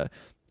Laviska.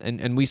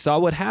 And we saw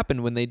what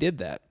happened when they did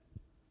that.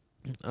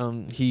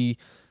 He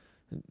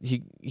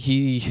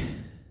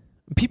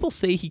people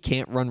say he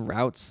can't run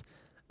routes,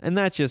 and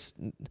that's just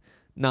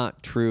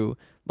not true.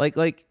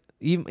 Like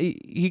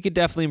he could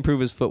definitely improve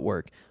his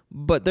footwork,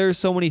 but there's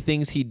so many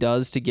things he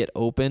does to get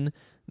open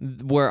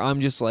where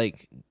I'm just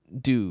like,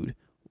 dude,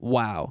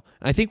 wow.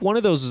 And I think one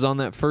of those was on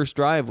that first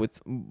drive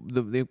with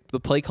the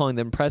play calling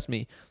that impressed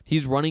me.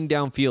 He's running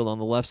downfield on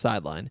the left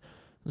sideline.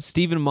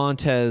 Steven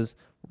Montez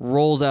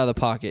rolls out of the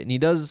pocket, and he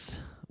does.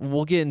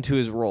 We'll get into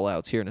his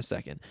rollouts here in a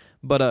second,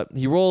 but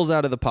he rolls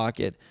out of the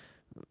pocket.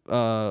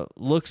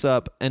 Looks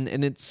up, and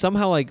it's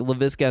somehow like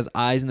Laviska has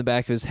eyes in the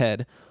back of his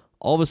head.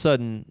 All of a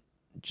sudden,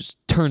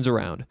 just turns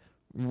around,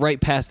 right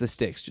past the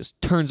sticks,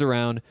 just turns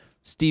around.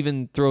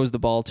 Steven throws the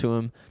ball to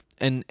him,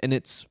 and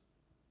it's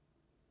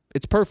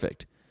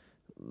perfect.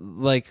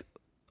 Like,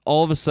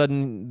 all of a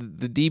sudden,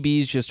 the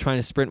DB's just trying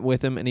to sprint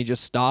with him, and he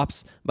just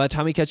stops. By the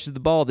time he catches the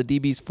ball, the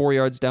DB's 4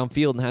 yards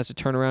downfield and has to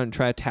turn around and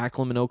try to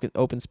tackle him in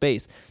open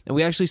space. And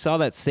we actually saw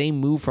that same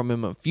move from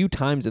him a few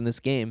times in this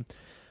game.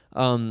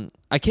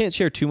 I can't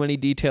share too many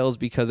details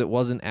because it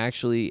wasn't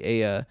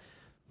actually a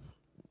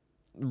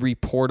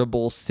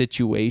reportable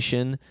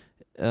situation.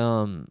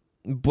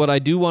 But I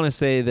do want to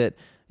say that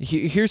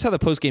here's how the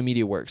post-game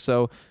media works.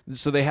 So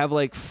they have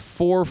like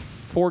four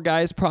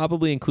guys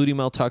probably, including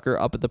Mel Tucker,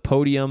 up at the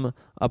podium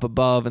up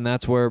above, and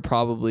that's where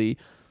probably,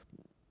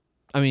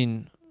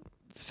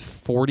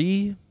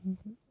 40,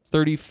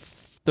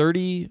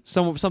 30,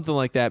 something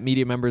like that.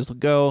 Media members will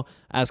go,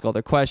 ask all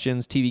their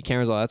questions, TV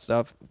cameras, all that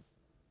stuff.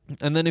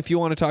 And then if you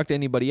want to talk to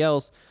anybody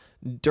else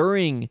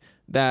during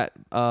that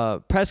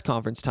press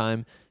conference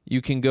time,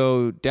 you can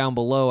go down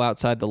below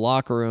outside the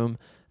locker room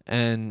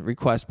and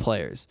request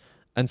players.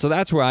 And so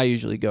that's where I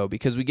usually go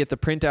because we get the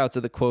printouts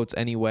of the quotes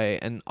anyway,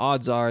 and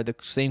odds are the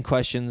same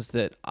questions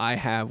that I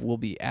have will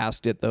be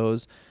asked at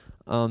those.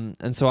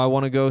 And so I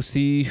want to go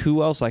see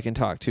who else I can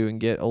talk to and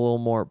get a little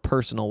more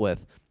personal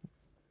with.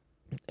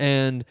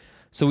 And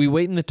so we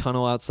wait in the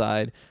tunnel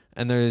outside,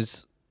 and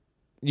there's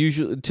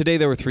usually today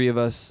there were three of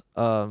us,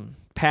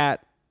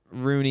 Pat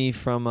Rooney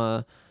from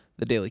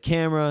the Daily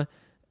Camera,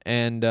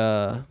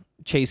 and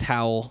Chase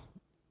Howell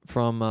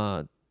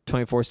from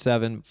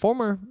 24/7,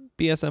 former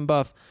BSM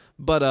buff.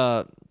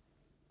 But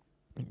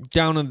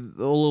down a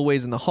little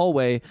ways in the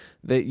hallway,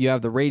 that you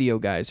have the radio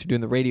guys who are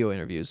doing the radio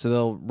interviews, so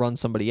they'll run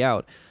somebody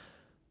out.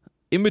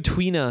 In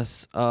between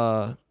us,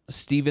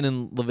 Steven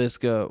and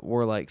Laviska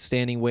were like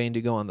standing waiting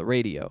to go on the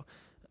radio.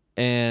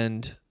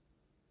 And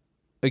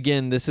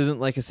again, this isn't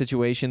like a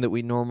situation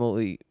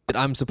that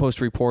I'm supposed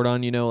to report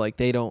on, like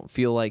they don't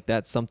feel like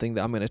that's something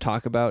that I'm going to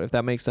talk about, if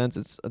that makes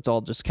sense. It's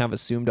all just kind of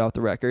assumed off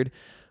the record.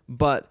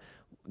 But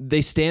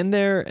they stand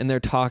there and they're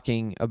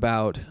talking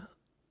about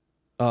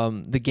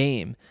the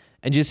game,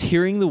 and just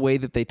hearing the way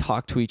that they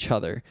talk to each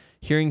other,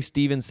 hearing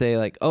Steven say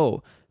like,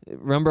 oh,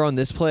 remember on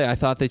this play, I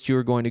thought that you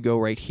were going to go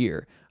right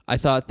here. I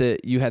thought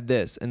that you had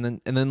this. And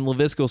then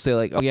Laviska will say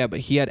like, oh yeah,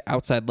 but he had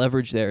outside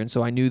leverage there. And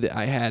so I knew that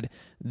I had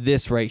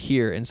this right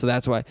here. And so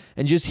that's why,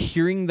 and just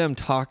hearing them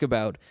talk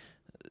about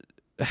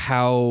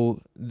how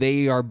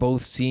they are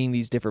both seeing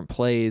these different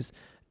plays,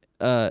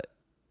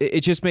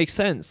 it just makes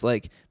sense,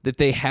 like that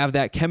they have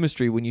that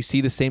chemistry when you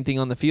see the same thing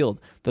on the field.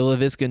 The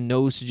Laviska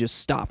knows to just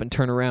stop and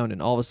turn around,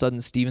 and all of a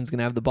sudden Steven's going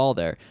to have the ball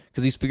there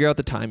because he's figured out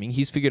the timing.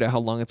 He's figured out how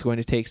long it's going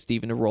to take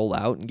Steven to roll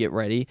out and get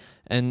ready,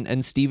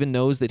 and Steven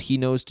knows that he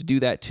knows to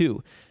do that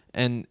too.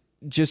 And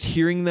just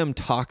hearing them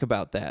talk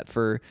about that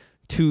for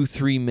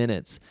 2-3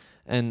 minutes,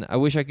 and I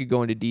wish I could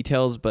go into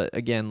details, but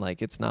again,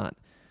 like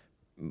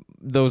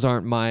those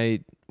aren't my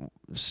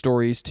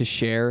stories to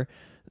share,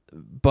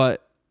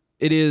 but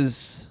it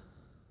is.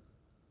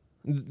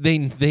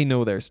 They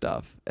know their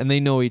stuff, and they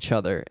know each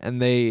other, and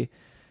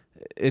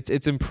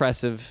it's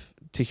impressive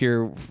to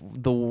hear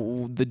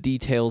the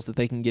details that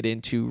they can get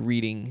into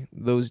reading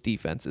those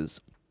defenses.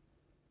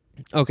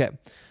 Okay,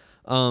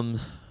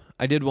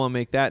 I did want to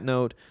make that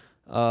note.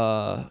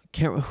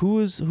 Who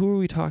are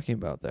we talking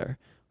about there?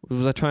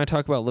 Was I trying to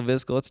talk about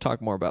Laviska? Let's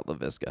talk more about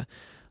Laviska.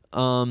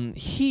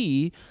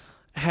 He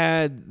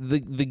had the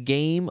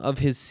game of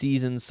his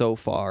season so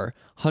far,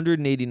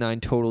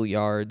 189 total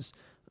yards.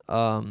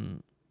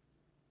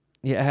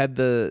 Yeah, had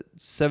the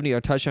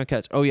 70-yard touchdown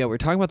catch. Oh, yeah, we're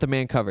talking about the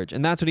man coverage,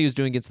 and that's what he was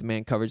doing against the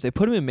man coverage. They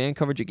put him in man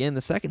coverage again in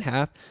the second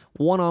half,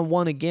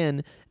 one-on-one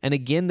again, and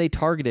again they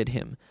targeted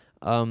him.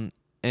 And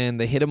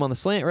they hit him on the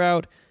slant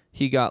route.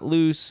 He got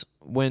loose,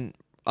 went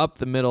up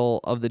the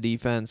middle of the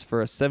defense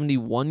for a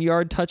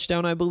 71-yard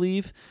touchdown, I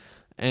believe.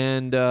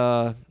 And,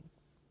 that's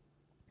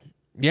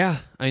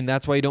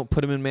why you don't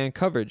put him in man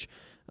coverage,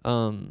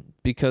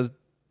 because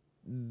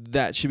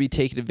that should be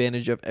taken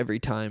advantage of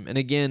every time. And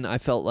again, I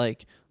felt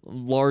like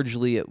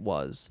largely it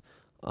was.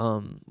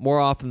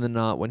 More often than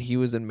not, when he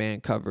was in man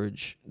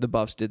coverage, the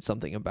Buffs did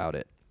something about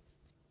it.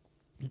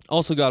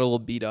 Also got a little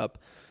beat up.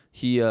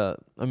 He,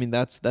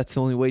 that's the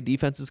only way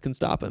defenses can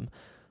stop him,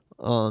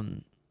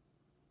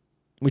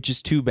 which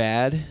is too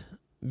bad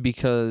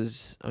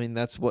because,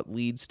 that's what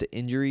leads to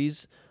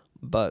injuries,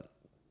 but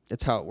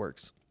it's how it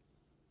works.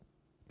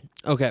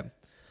 Okay.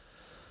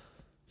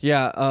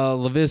 Yeah,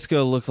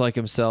 Laviska looked like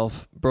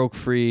himself, broke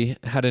free,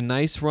 had a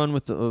nice run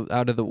with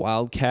out of the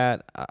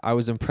Wildcat. I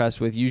was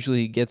impressed with. Usually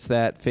he gets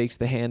that, fakes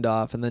the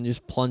handoff, and then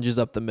just plunges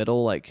up the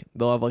middle. Like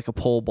they'll have like a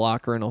pole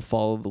blocker and he'll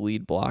follow the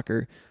lead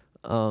blocker.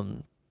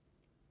 And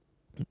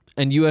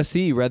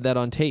USC read that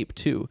on tape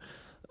too.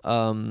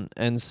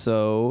 And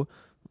so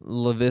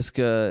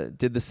Laviska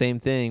did the same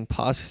thing,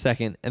 paused a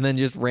second, and then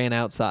just ran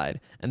outside.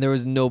 And there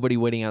was nobody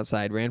waiting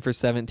outside. Ran for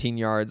 17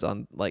 yards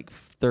on like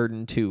 3rd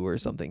and 2 or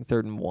something,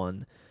 3rd and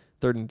 1.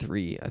 3rd and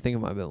 3. I think it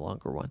might have been a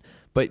longer one.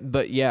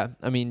 But yeah,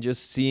 I mean,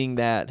 just seeing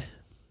that,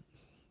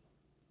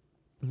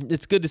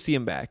 it's good to see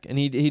him back. And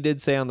he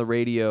did say on the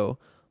radio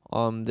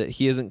that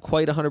he isn't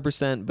quite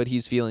 100%, but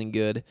he's feeling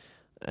good,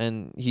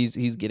 and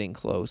he's getting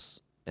close,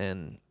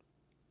 and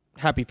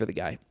happy for the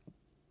guy.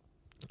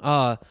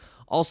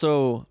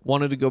 Also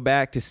wanted to go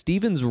back to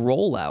Stevens'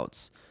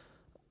 rollouts.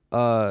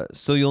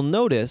 So you'll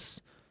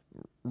notice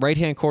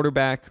right-hand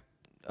quarterback,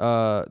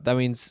 that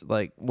means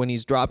like when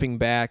he's dropping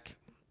back,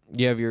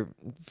 you have your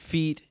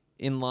feet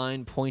in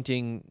line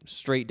pointing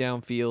straight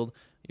downfield.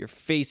 You're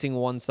facing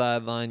one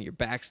sideline, your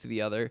back's to the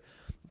other.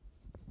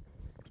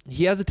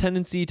 He has a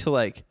tendency to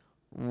like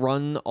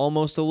run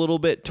almost a little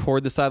bit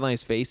toward the sideline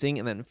he's facing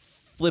and then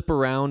flip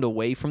around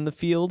away from the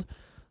field,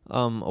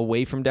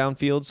 away from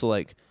downfield. So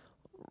like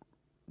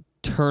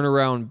turn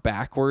around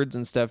backwards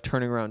instead of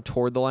turning around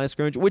toward the line of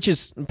scrimmage, which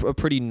is a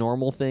pretty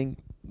normal thing,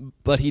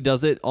 but he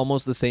does it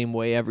almost the same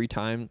way every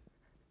time.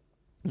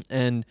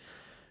 And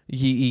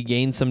he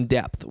gains some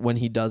depth when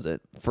he does it,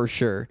 for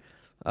sure.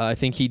 I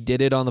think he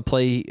did it on the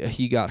play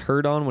he got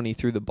hurt on when he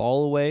threw the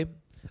ball away.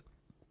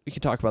 We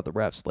can talk about the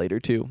refs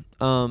later, too.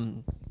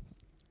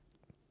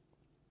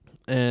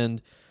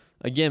 And,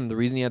 again, the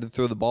reason he had to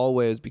throw the ball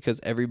away is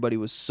because everybody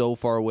was so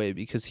far away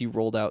because he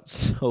rolled out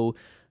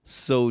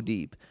so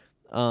deep.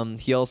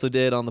 He also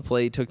did on the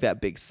play he took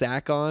that big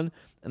sack on.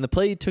 And the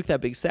play he took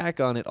that big sack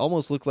on, it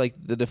almost looked like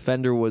the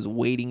defender was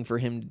waiting for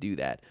him to do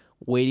that,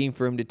 waiting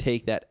for him to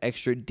take that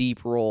extra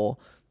deep roll.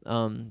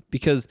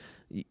 Because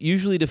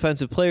usually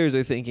defensive players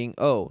are thinking,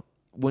 oh,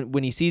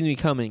 when he sees me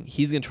coming,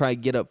 he's going to try to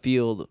get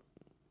upfield,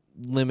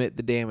 limit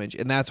the damage.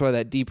 And that's why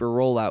that deeper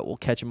rollout will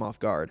catch him off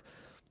guard.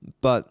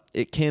 But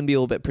it can be a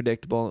little bit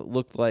predictable. It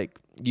looked like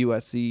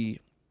USC,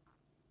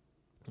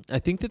 I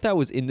think that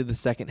was into the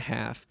second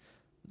half.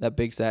 That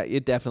big sack,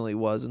 it definitely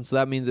was. And so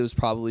that means it was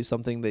probably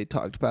something they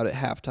talked about at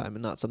halftime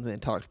and not something they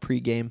talked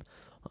pregame,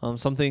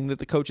 something that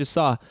the coaches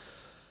saw.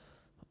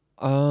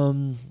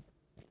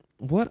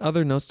 What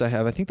other notes do I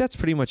have? I think that's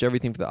pretty much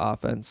everything for the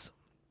offense.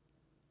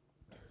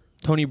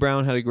 Tony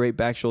Brown had a great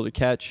back shoulder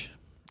catch.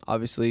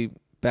 Obviously,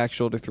 back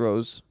shoulder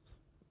throws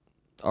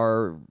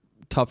are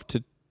tough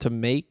to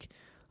make.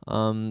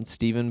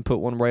 Steven put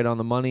one right on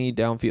the money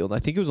downfield. I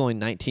think it was only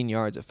 19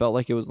 yards. It felt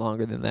like it was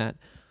longer than that.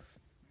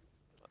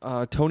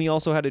 Tony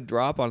also had a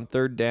drop on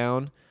 3rd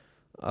down.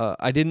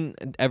 I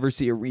didn't ever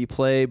see a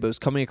replay, but it was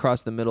coming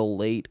across the middle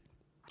late.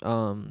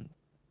 I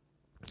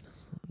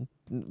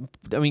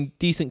mean,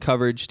 decent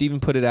coverage. Steven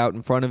put it out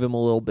in front of him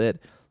a little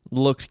bit.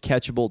 Looked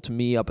catchable to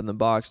me up in the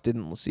box.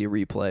 Didn't see a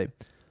replay.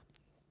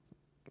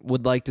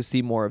 Would like to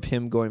see more of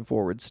him going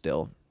forward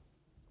still.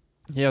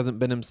 He hasn't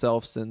been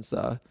himself since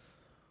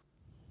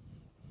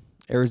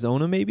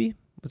Arizona, maybe?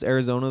 Was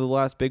Arizona the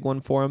last big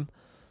one for him?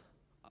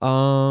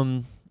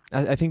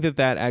 I think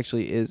that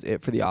actually is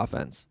it for the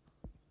offense.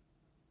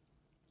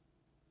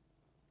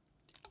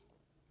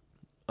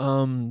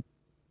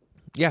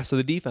 Yeah, so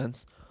the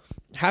defense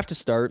have to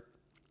start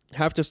with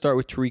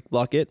Tariq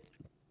Luckett.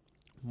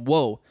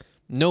 Whoa.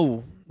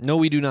 No,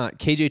 we do not.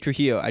 KJ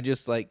Trujillo. I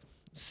just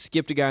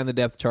skipped a guy on the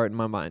depth chart in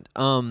my mind.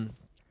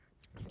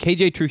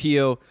 KJ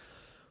Trujillo,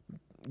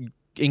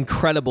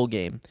 incredible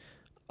game.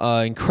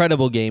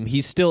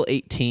 He's still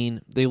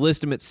 18. They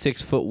list him at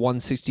 6 foot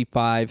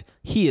 165.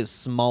 He is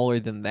smaller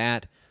than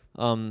that.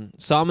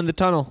 Saw him in the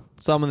tunnel.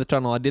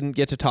 I didn't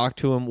get to talk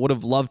to him. Would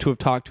have loved to have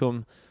talked to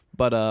him,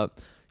 but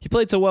he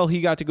played so well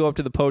he got to go up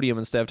to the podium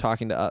instead of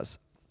talking to us.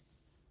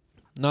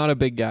 Not a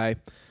big guy.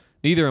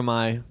 Neither am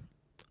I.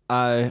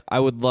 I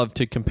would love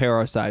to compare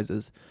our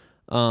sizes.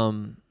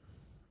 That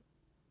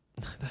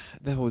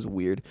was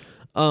weird.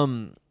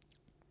 Yeah,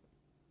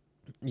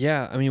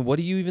 I mean, what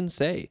do you even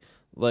say?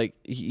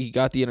 He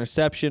got the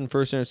interception,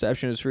 first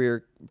interception of his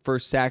career,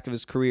 first sack of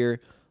his career.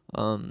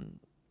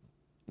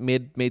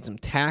 Made some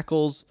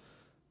tackles.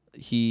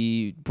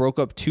 He broke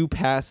up 2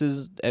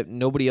 passes.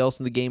 Nobody else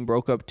in the game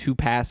broke up 2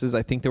 passes.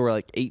 I think there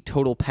were 8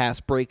 total pass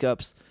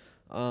breakups,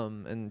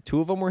 and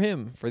 2 of them were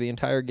him for the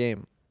entire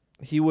game.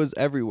 He was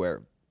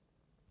everywhere.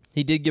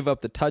 He did give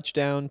up the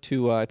touchdown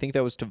to, I think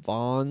that was to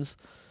Vaughns.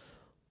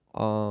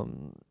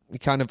 He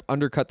kind of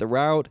undercut the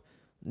route.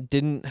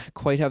 Didn't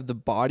quite have the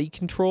body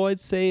control,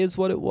 I'd say, is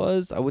what it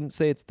was. I wouldn't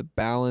say it's the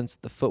balance,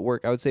 the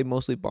footwork. I would say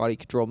mostly body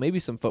control, maybe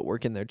some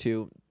footwork in there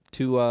too,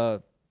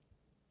 to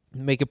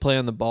make a play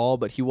on the ball,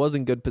 but he was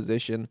in good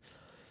position.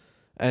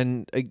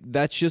 And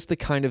that's just the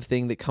kind of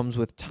thing that comes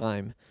with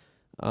time,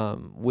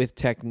 with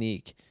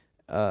technique.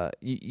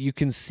 You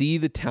can see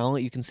the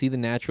talent. You can see the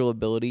natural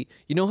ability.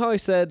 You know how I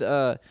said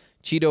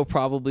Cheeto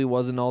probably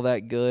wasn't all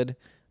that good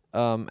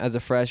as a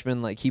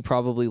freshman? Like, he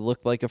probably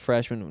looked like a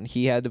freshman when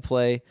he had to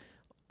play.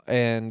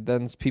 And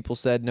then people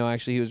said, no,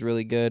 actually, he was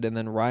really good. And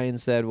then Ryan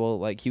said, well,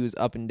 like, he was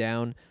up and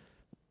down.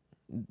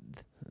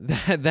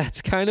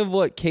 That's kind of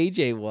what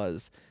KJ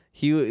was.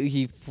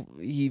 He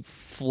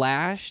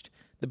flashed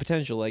the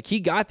potential. Like, he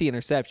got the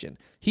interception.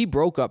 He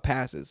broke up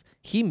passes.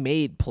 He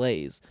made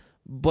plays.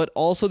 But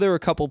also there were a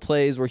couple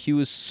plays where he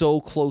was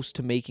so close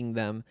to making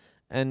them.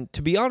 And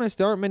to be honest,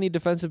 there aren't many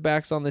defensive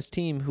backs on this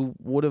team who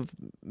would have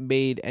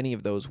made any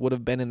of those, would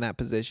have been in that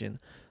position.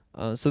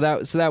 So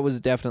that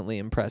was definitely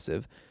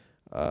impressive.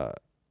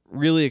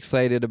 Really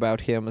excited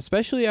about him,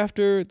 especially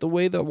after the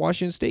way the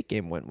Washington State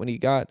game went when he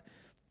got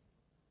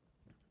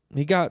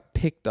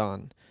picked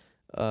on.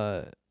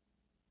 And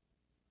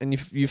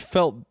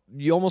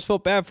you almost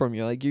felt bad for him.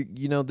 You're like,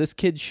 you know, this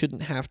kid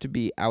shouldn't have to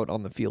be out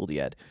on the field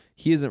yet.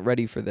 He isn't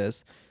ready for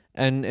this.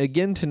 And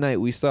again tonight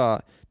we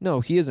saw,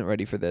 no, he isn't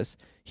ready for this.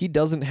 He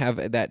doesn't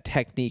have that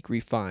technique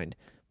refined.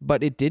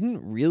 But it didn't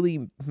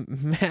really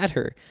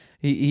matter.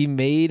 He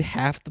made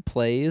half the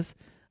plays,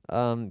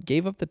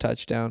 gave up the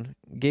touchdown,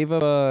 gave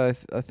up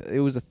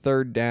it was a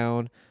third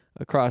down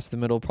across the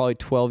middle, probably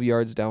 12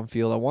 yards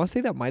downfield. I want to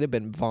say that might have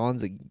been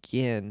Vaughn's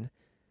again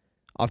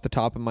off the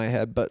top of my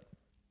head, but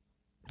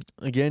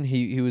again,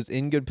 he was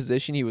in good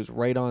position. He was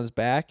right on his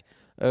back.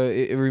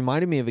 It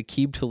reminded me of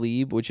Aqib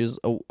Talib, which is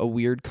a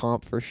weird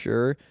comp for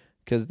sure,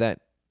 because that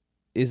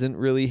isn't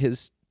really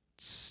his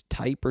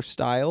type or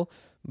style.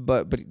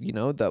 But you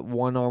know, that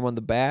one arm on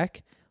the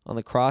back on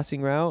the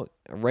crossing route,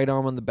 right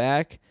arm on the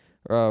back,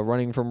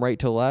 running from right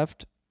to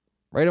left,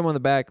 right arm on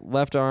the back,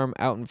 left arm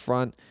out in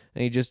front,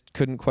 and he just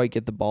couldn't quite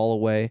get the ball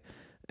away.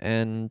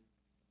 And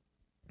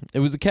it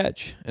was a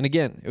catch. And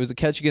again, it was a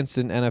catch against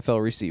an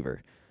NFL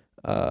receiver.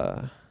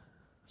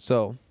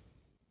 So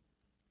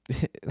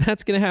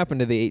that's going to happen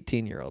to the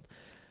 18-year-old.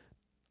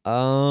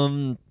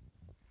 I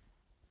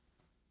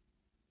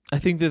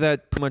think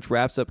that pretty much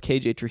wraps up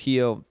KJ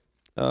Trujillo.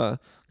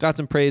 Got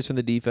some praise from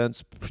the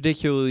defense,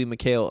 particularly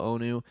Mikhail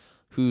Onu,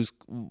 who's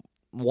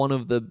one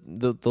of the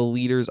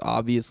leaders,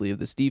 obviously, of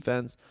this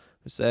defense,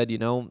 who said, you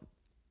know,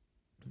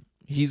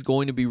 he's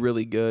going to be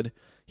really good.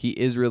 He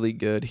is really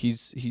good. He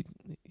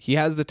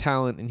has the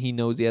talent, and he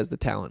knows he has the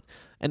talent.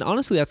 And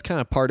honestly, that's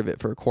kind of part of it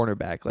for a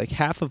cornerback. Like,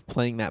 half of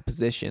playing that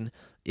position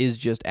is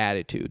just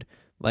attitude.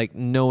 Like,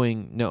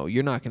 knowing, no,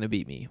 you're not going to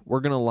beat me.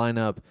 We're going to line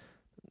up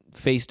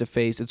face to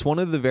face. It's one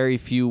of the very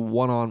few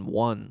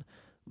one-on-one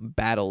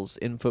battles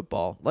in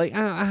football. Like,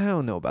 I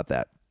don't know about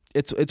that.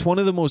 It's one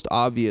of the most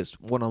obvious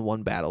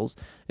one-on-one battles.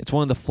 It's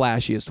one of the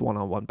flashiest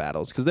one-on-one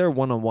battles because there are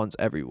one-on-ones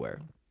everywhere.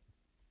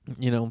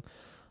 You know,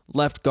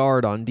 left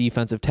guard on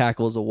defensive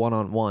tackle is a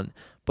one-on-one,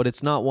 but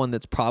it's not one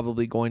that's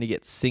probably going to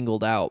get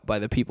singled out by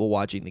the people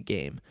watching the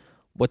game.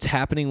 What's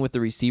happening with the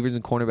receivers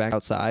and cornerback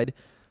outside,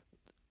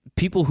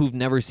 people who've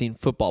never seen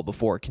football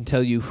before can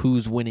tell you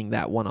who's winning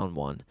that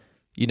one-on-one.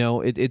 You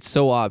know, it's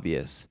so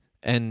obvious,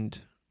 and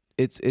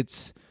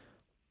it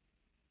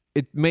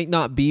may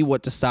not be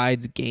what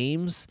decides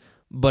games,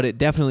 but it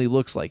definitely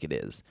looks like it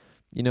is.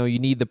 You know, you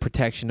need the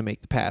protection to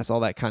make the pass, all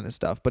that kind of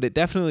stuff, but it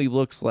definitely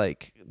looks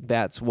like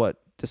that's what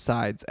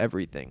decides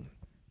everything.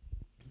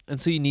 And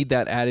so you need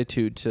that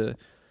attitude to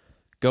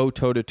go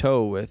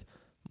toe-to-toe with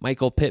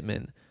Michael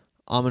Pittman,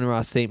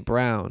 Amon-Ra St.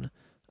 Brown,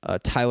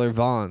 Tyler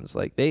Vaughns.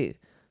 Like,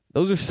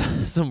 those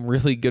are some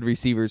really good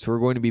receivers who are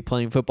going to be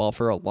playing football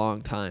for a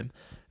long time.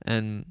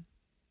 And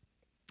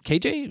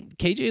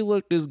KJ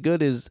looked as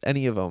good as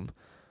any of them.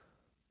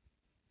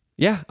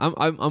 Yeah,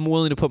 I'm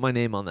willing to put my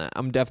name on that.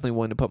 I'm definitely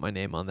willing to put my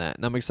name on that.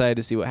 And I'm excited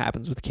to see what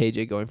happens with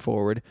KJ going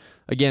forward.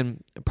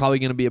 Again, probably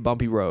going to be a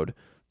bumpy road.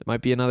 There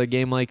might be another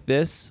game like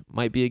this.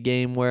 Might be a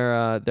game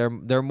where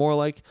they're more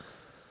like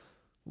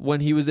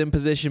when he was in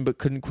position but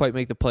couldn't quite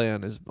make the play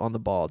on the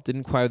ball.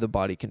 Didn't quite have the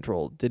body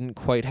control. Didn't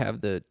quite have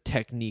the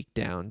technique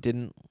down.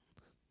 Didn't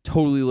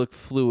totally look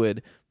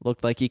fluid.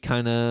 Looked like he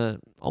kind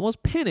of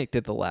almost panicked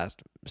at the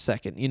last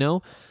second. You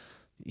know,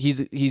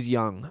 he's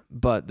young,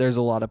 but there's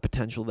a lot of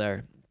potential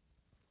there.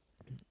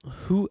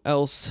 Who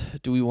else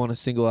do we want to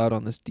single out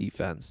on this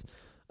defense?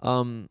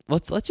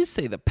 Let's just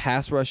say the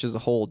pass rush as a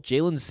whole.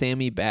 Jalen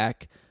Sammy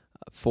back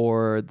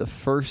for the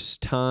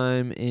first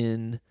time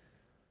in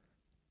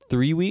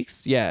 3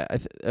 weeks. Yeah,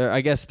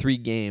 I guess 3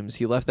 games.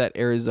 He left that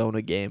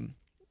Arizona game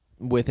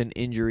with an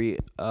injury.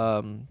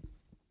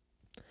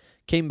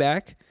 Came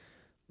back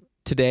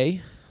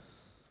today.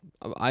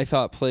 I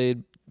thought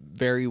played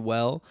very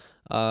well.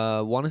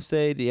 Want to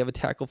say, do you have a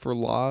tackle for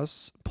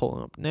loss?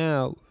 Pulling up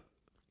now.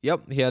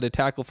 Yep, he had a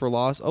tackle for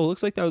loss. Oh,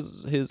 looks like that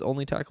was his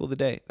only tackle of the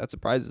day. That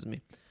surprises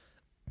me.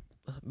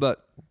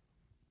 But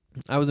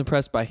I was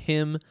impressed by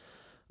him.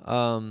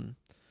 I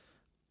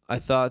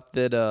thought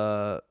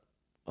that,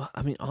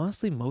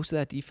 honestly, most of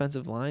that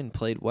defensive line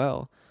played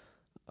well.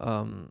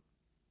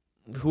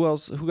 Who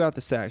else? Who got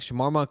the sack?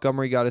 Shamar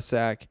Montgomery got a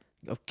sack.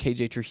 Oh,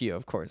 KJ Trujillo,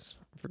 of course.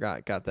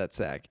 Forgot, got that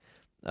sack.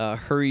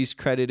 Hurry's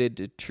credited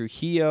to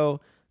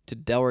Trujillo. to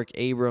Delrick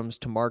Abrams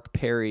to Mark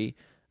Perry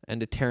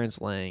and to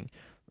Terrence Lang.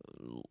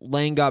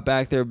 Lang got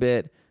back there a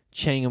bit.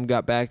 Changham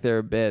got back there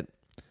a bit.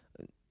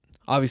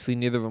 Obviously,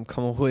 neither of them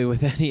come away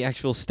with any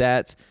actual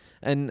stats.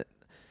 And,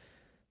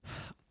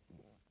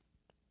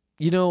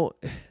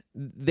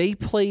 they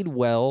played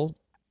well,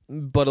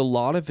 but a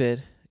lot of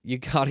it, you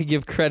got to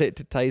give credit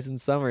to Tyson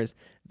Summers.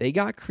 They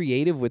got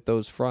creative with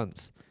those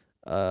fronts.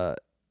 We've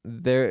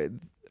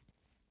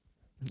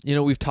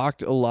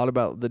talked a lot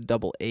about the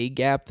double A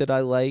gap that I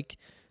like.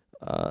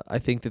 I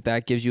think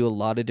that gives you a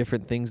lot of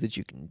different things that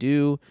you can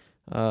do.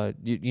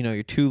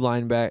 Your two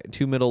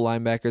middle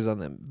linebackers on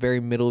the very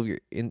middle of your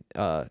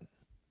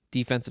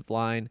defensive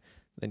line,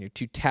 then your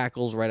two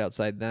tackles right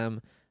outside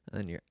them, and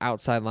then your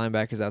outside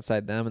linebackers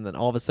outside them, and then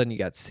all of a sudden you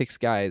got 6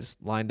 guys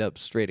lined up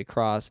straight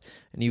across,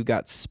 and you've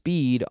got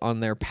speed on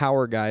their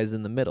power guys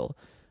in the middle.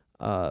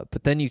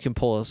 But then you can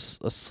pull a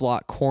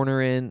slot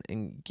corner in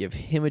and give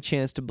him a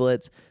chance to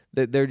blitz.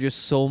 There are just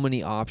so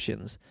many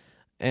options.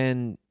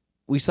 And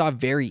we saw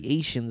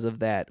variations of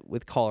that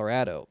with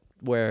Colorado,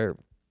 where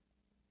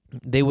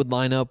they would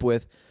line up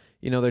with,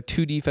 their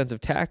 2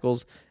 defensive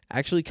tackles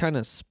actually kind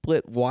of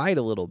split wide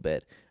a little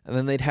bit. And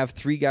then they'd have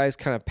 3 guys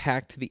kind of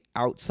packed to the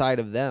outside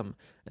of them.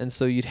 And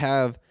so you'd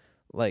have,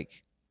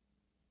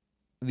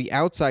 the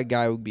outside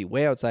guy would be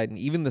way outside, and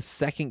even the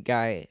second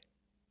guy,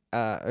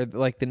 or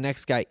the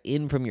next guy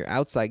in from your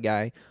outside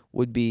guy,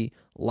 would be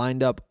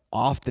lined up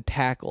off the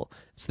tackle.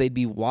 So they'd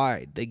be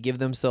wide. They give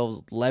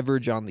themselves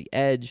leverage on the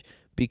edge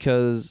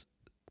because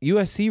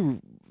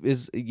USC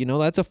is,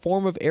 that's a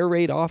form of air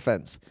raid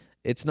offense.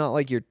 It's not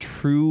like your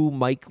true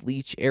Mike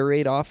Leach air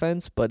raid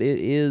offense, but it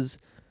is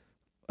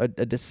a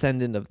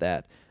descendant of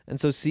that. And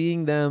so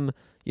seeing them,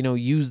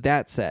 use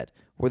that set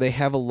where they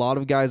have a lot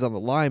of guys on the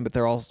line, but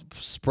they're all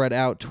spread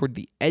out toward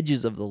the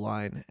edges of the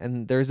line,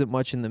 and there isn't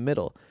much in the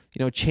middle.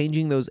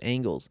 Changing those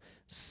angles,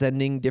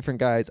 sending different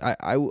guys.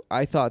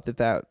 I thought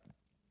that.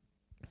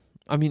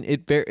 I mean,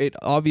 it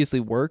obviously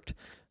worked.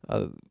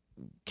 Caden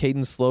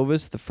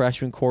Slovis, the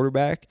freshman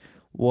quarterback,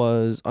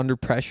 was under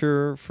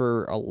pressure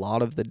for a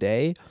lot of the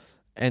day,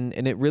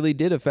 and it really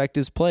did affect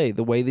his play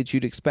the way that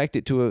you'd expect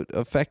it to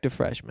affect a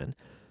freshman.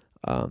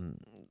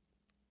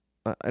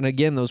 And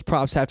again, those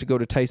props have to go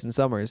to Tyson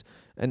Summers.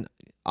 And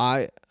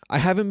I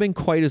haven't been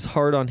quite as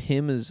hard on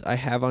him as I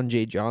have on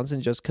Jay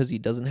Johnson, just because he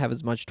doesn't have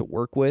as much to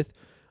work with.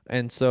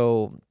 And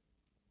so,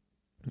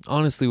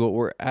 honestly, what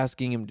we're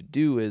asking him to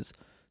do is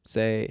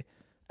say,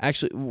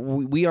 actually,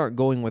 we aren't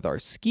going with our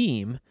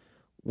scheme.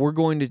 We're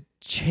going to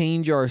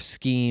change our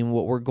scheme,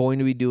 what we're going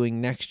to be doing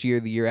next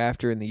year, the year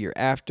after, and the year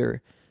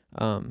after.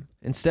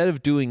 Instead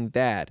of doing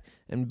that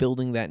and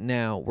building that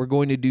now, we're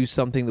going to do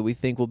something that we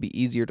think will be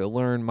easier to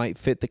learn, might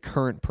fit the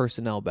current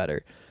personnel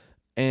better.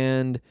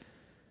 And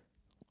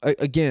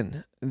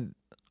again,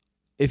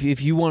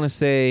 if you want to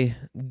say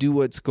do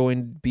what's going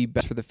to be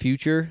best for the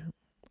future,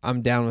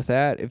 I'm down with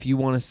that. If you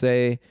want to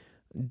say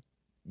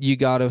you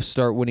got to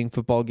start winning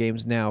football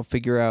games now,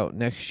 figure out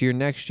next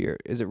year,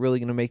 is it really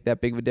going to make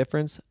that big of a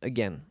difference?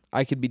 Again,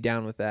 I could be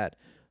down with that.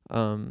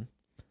 I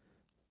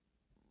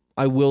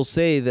will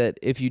say that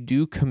if you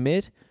do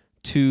commit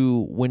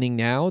to winning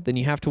now, then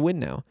you have to win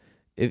now.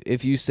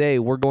 If you say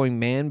we're going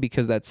man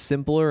because that's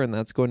simpler and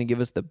that's going to give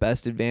us the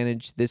best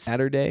advantage this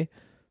Saturday,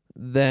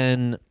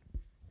 then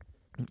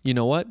you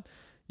know what?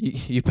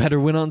 You better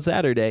win on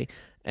Saturday.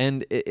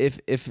 And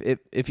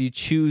if you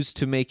choose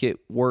to make it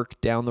work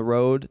down the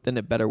road, then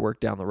it better work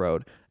down the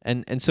road.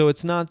 And so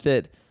it's not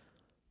that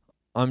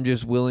I'm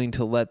just willing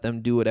to let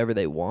them do whatever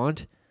they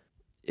want.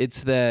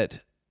 It's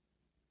that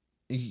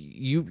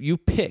you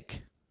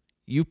pick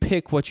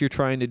what you're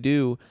trying to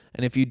do,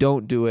 and if you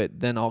don't do it,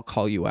 then I'll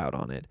call you out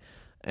on it.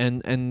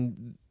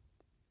 And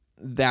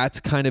that's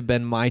kind of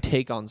been my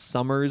take on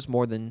Summers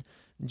more than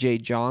Jay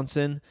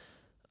Johnson.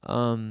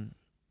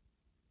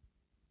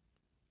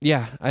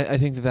 Yeah, I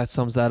think that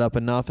sums that up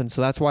enough, and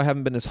so that's why I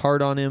haven't been as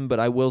hard on him, but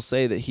I will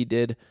say that he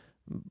did,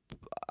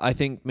 I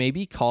think,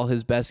 maybe call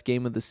his best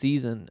game of the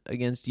season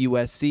against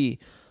USC.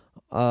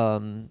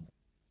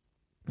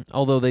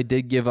 Although they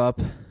did give up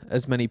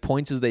as many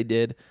points as they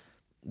did,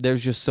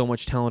 there's just so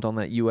much talent on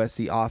that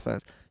USC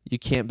offense. You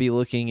can't be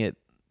looking at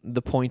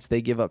the points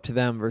they give up to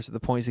them versus the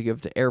points they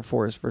give to Air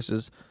Force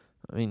versus,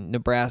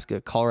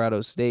 Nebraska,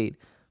 Colorado State,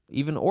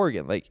 even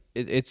Oregon.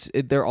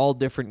 They're all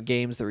different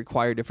games that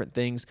require different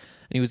things,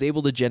 and he was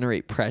able to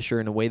generate pressure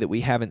in a way that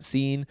we haven't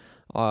seen.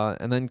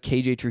 And then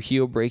KJ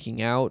Trujillo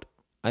breaking out.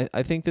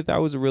 I think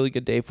that was a really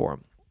good day for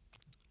him.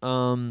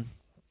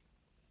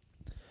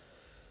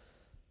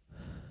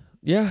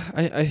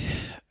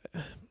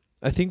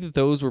 I think that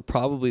those were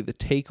probably the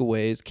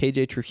takeaways.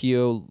 KJ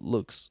Trujillo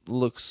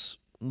looks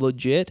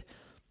legit.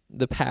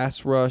 The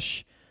pass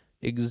rush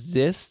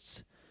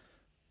exists.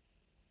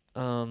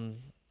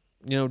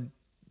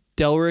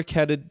 Delrick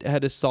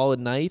had a solid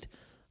night,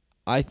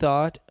 I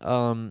thought.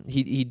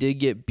 He did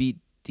get beat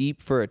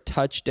deep for a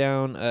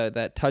touchdown.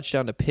 That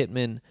touchdown to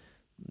Pittman,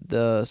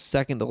 the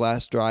second to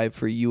last drive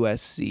for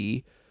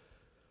USC.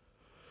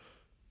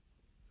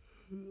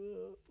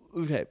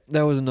 Okay,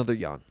 that was another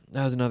yawn.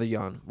 That was another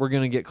yawn. We're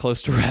going to get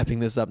close to wrapping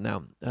this up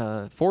now.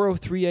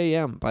 4:03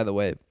 a.m., by the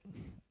way.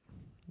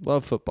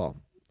 Love football.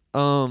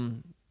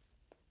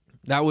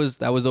 That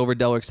was over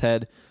Delrick's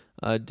head.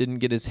 Didn't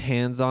get his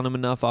hands on him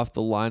enough off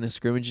the line of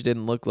scrimmage. It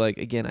didn't look like,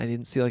 again, I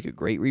didn't see like a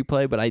great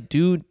replay, but I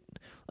do,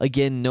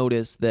 again,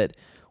 notice that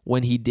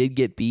when he did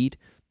get beat,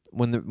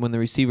 when the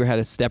receiver had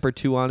a step or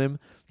two on him,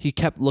 he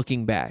kept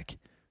looking back.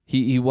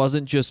 He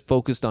wasn't just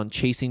focused on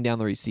chasing down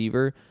the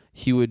receiver.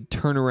 He would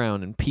turn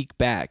around and peek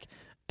back,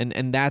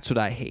 and that's what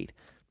I hate.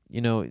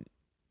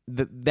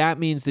 That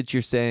means that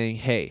you're saying,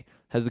 hey,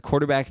 has the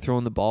quarterback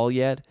thrown the ball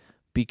yet?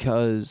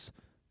 Because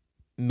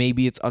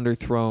maybe it's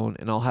underthrown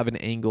and I'll have an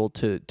angle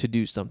to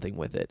do something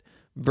with it,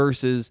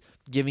 versus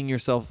giving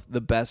yourself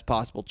the best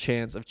possible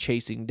chance of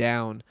chasing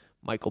down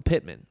Michael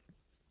Pittman.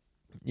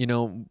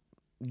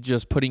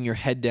 Just putting your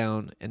head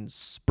down and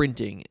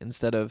sprinting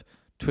instead of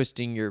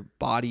twisting your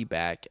body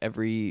back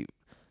every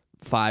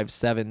 5,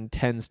 7,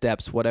 10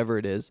 steps, whatever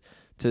it is,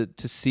 to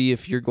see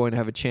if you're going to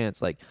have a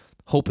chance, like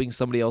hoping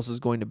somebody else is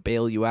going to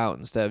bail you out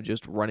instead of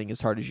just running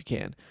as hard as you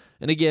can.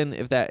 And again,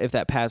 if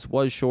that pass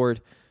was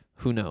short,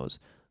 who knows?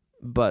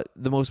 But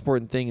the most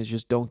important thing is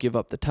just don't give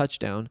up the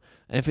touchdown.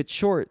 And if it's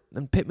short,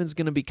 then Pittman's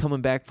going to be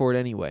coming back for it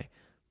anyway.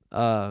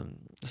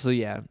 So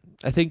yeah,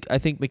 I think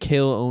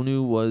Mikhail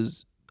Onu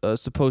was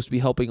supposed to be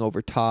helping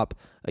over top.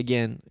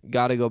 Again,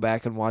 got to go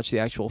back and watch the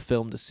actual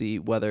film to see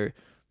whether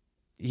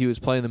he was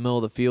playing in the middle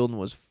of the field and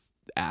was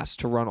asked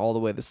to run all the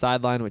way to the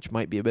sideline, which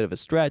might be a bit of a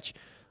stretch,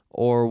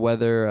 or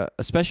whether,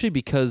 especially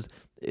because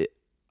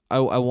I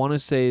want to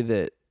say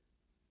that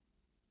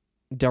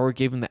Delrick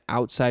gave him the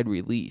outside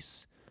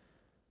release,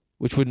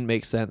 which wouldn't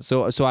make sense.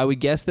 So I would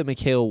guess that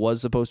Mikhail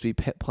was supposed to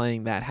be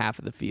playing that half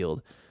of the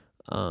field.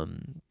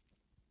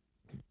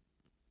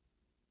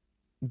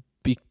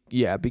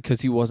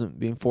 Because he wasn't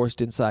being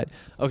forced inside.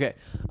 Okay.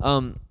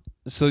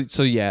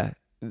 So yeah,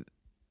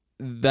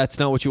 that's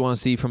not what you want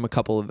to see from a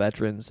couple of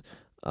veterans.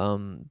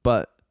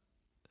 But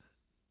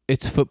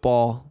it's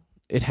football.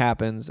 It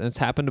happens, and it's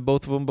happened to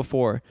both of them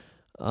before.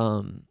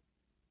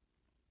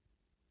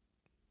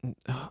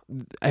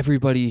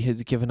 Everybody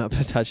has given up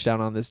a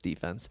touchdown on this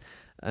defense,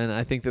 and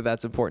I think that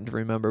that's important to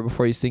remember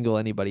before you single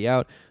anybody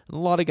out. And a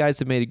lot of guys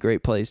have made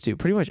great plays too.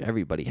 Pretty much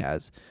everybody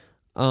has.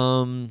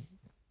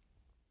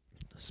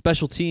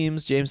 Special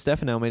teams, James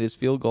Stefano made his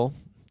field goal.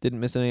 Didn't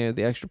miss any of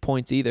the extra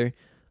points either.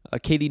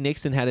 Katie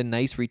Nixon had a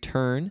nice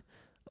return.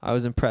 I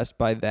was impressed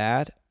by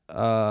that.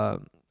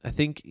 I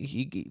think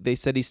they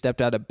said he stepped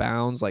out of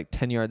bounds like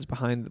 10 yards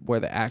behind where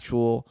the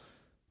actual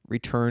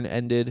return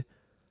ended.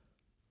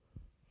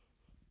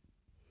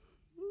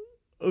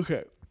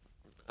 Okay.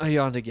 I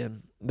yawned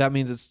again. That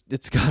means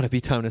it's got to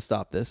be time to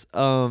stop this.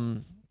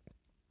 I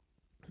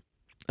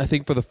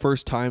think for the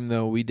first time,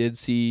 though, we did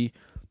see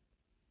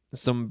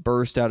some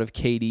burst out of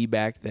KD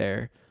back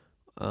there.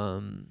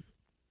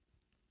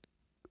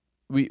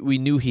 We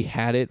knew he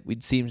had it.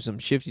 We'd seen some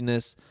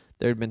shiftiness.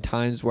 There had been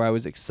times where I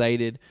was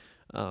excited,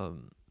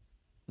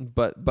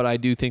 but I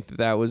do think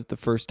that was the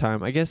first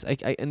time. I guess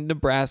in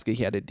Nebraska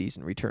he had a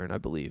decent return, I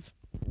believe,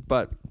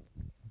 but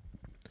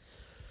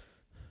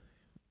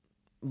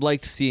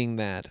liked seeing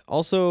that.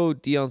 Also,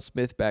 Deion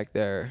Smith back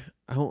there.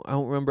 I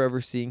don't remember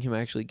ever seeing him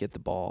actually get the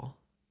ball,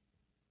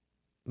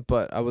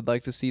 but I would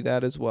like to see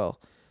that as well.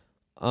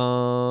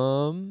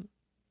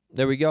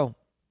 There we go.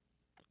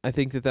 I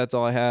think that's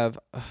all I have.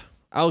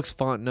 Alex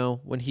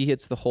Fontenot, when he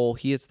hits the hole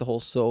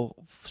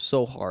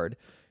so hard.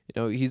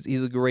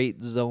 He's a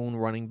great zone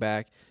running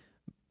back.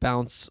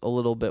 Bounce a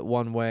little bit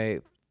one way,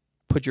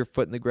 put your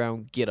foot in the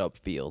ground, get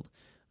upfield,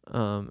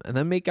 and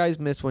then make guys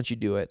miss once you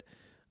do it.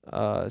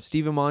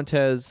 Steven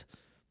Montez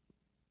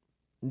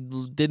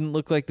didn't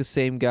look like the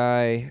same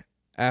guy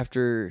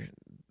after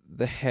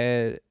the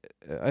head.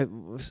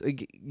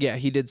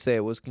 He did say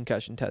it was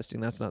concussion testing.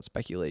 That's not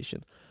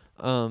speculation.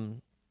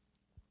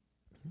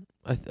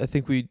 I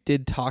think we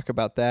did talk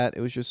about that.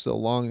 It was just so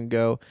long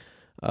ago.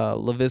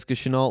 Laviska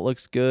Shenault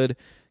looks good.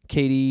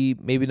 KD,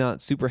 maybe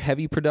not super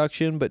heavy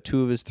production, but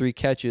 2 of his 3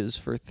 catches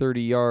for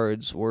 30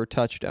 yards were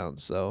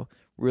touchdowns, so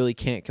really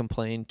can't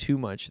complain too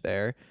much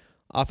there.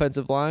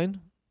 Offensive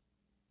line,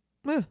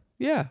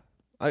 yeah.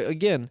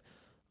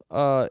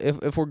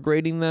 If we're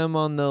grading them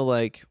on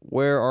the,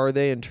 where are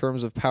they in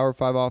terms of Power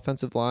 5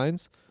 offensive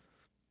lines,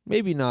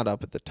 maybe not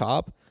up at the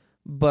top.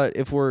 But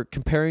if we're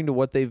comparing to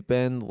what they've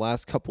been the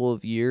last couple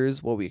of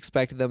years, what we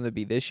expected them to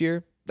be this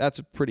year, that's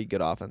a pretty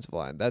good offensive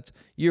line. That's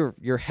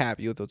you're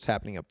happy with what's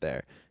happening up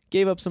there.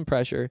 Gave up some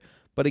pressure,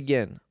 but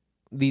again,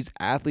 these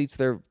athletes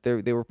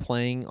they were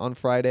playing on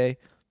Friday,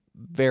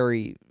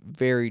 very,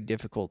 very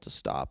difficult to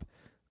stop.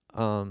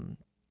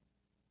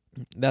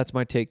 That's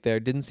my take there.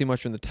 Didn't see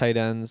much from the tight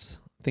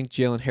ends. I think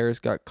Jalen Harris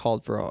got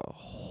called for a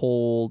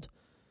hold.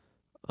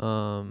 They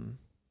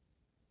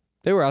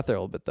were out there a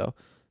little bit though.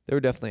 They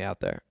were definitely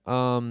out there.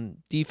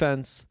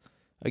 Defense,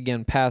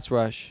 again, pass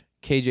rush,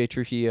 KJ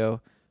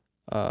Trujillo.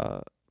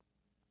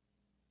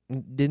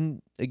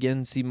 Didn't,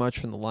 again, see much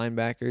from the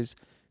linebackers.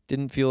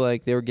 Didn't feel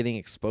like they were getting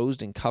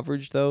exposed in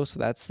coverage, though, so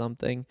that's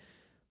something.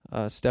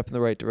 Step in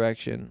the right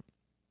direction.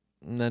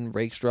 And then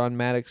Rakestraw and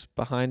Maddox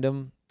behind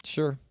him.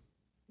 Sure.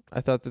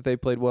 I thought that they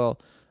played well.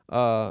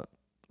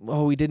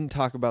 We didn't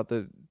talk about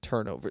the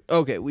turnover.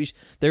 Okay,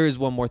 there is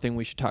one more thing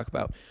we should talk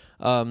about.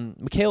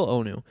 Mikhail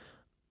Onu,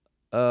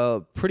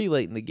 pretty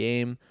late in the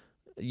game,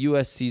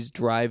 USC's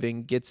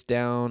driving, gets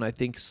down. I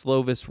think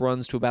Slovis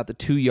runs to about the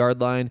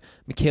 2-yard line.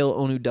 Mikhail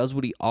Onu does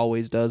what he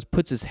always does,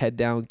 puts his head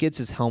down, gets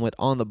his helmet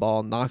on the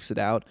ball, knocks it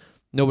out.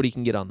 Nobody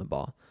can get on the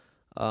ball.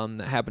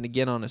 That happened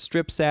again on a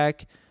strip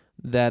sack.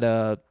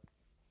 That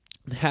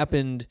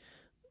happened,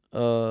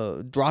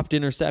 dropped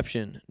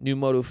interception.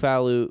 Numodu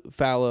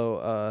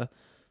Fallow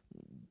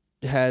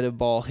had a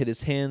ball hit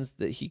his hands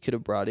that he could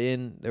have brought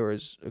in. There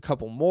was a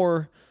couple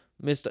more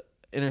missed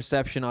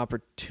interception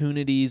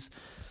opportunities.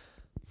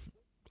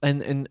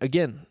 And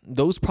again,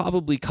 those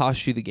probably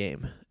cost you the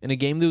game. In a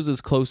game that was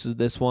as close as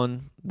this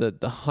one, the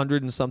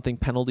 100 and something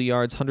penalty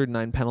yards,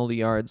 109 penalty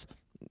yards,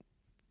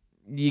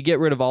 you get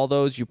rid of all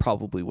those, you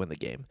probably win the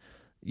game.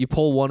 You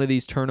pull one of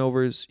these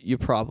turnovers, you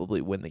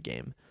probably win the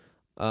game.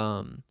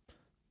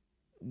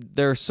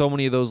 There are so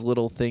many of those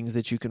little things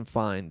that you can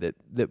find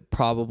that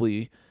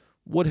probably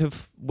would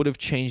have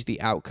changed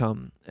the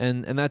outcome,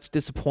 and that's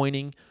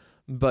disappointing.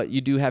 But you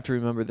do have to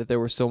remember that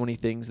there were so many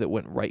things that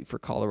went right for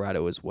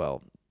Colorado as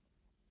well.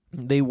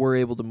 They were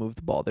able to move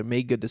the ball. They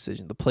made good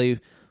decisions. The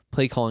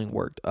play calling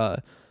worked.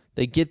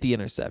 They get the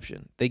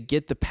interception. They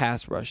get the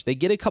pass rush. They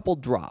get a couple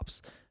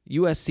drops.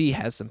 USC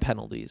has some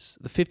penalties.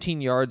 The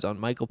 15 yards on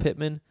Michael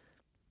Pittman,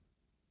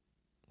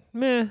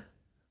 Again,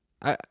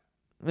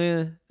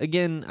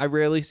 I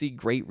rarely see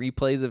great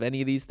replays of any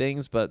of these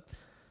things, but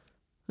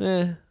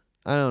I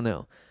don't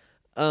know.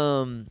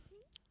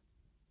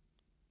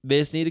 They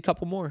just need a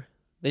couple more.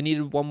 They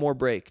needed one more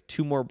break,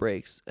 2 more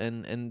breaks,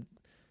 and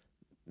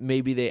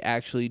maybe they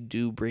actually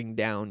do bring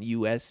down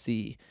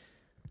USC.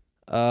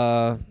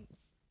 The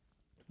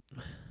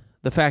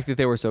fact that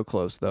they were so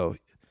close, though,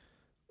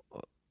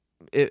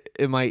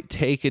 it might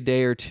take a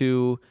day or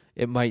two.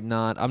 It might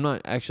not. I'm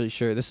not actually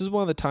sure. This is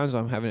one of the times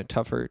I'm having a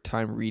tougher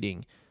time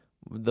reading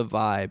the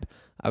vibe.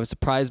 I was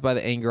surprised by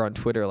the anger on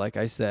Twitter, like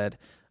I said.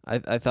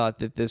 I thought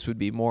that this would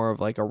be more of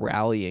like a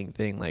rallying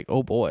thing, like,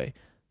 oh boy,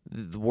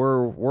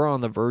 we're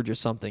on the verge of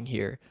something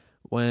here,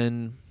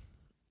 when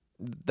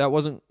that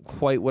wasn't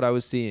quite what I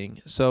was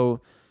seeing.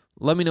 So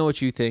let me know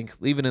what you think.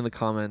 Leave it in the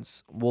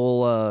comments.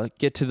 We'll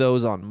get to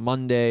those on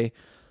Monday.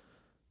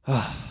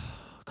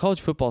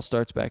 College football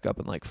starts back up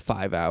in like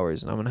 5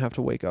 hours, and I'm going to have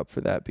to wake up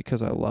for that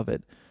because I love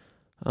it.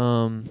 Do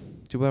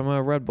I have my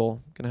Red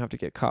Bull? Going to have to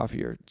get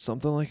coffee or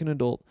something like an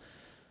adult.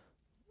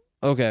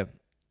 Okay.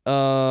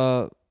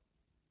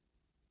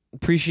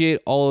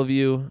 Appreciate all of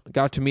you.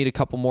 Got to meet a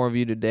couple more of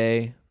you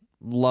today.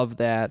 Love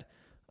that.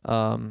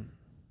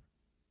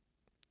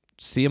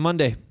 See you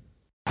Monday.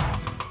 I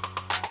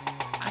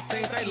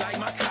think they like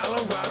my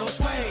Colorado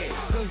swag,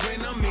 'cause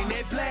when I'm in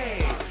that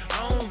flag,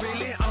 I don't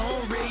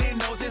really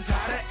know just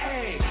how to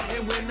act.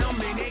 And when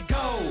I'm in that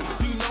goal,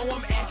 you know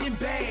I'm acting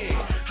bad.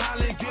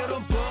 Holla, get a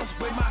bus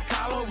with my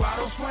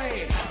Colorado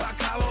swag. My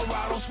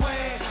Colorado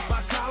swag,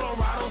 my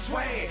Colorado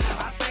swag.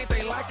 I think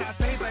they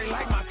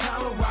like my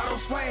Colorado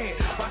swag.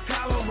 My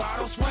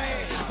Colorado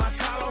swag, my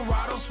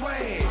Colorado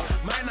swag.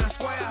 Man, I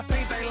swear, I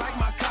think they like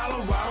my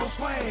Colorado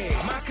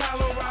swag. My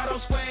Colorado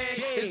swag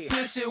is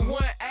pushing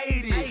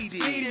 180.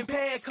 Speeding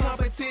past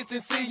competition,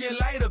 see you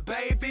later,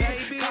 baby.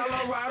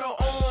 Colorado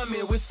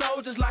Army with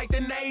soldiers like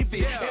the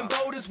Navy. And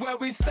boat is where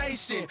we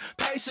station,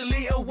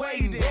 patiently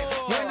awaiting.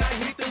 When I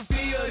hit the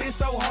field, it's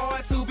so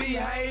hard to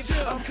behave.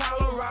 I'm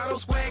Colorado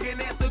swagging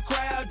as the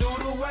crowd do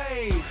the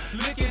wave.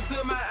 Look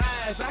into my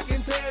eyes, I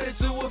can tell that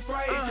you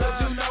afraid.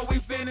 'Cause you know we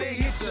finna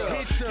hit ya.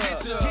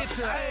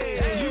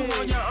 Hey, you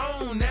on your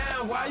own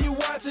now, why you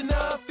watching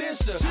the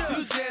official?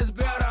 You just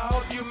better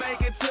hope you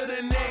make it to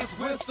the next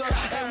whistle.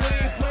 And we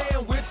ain't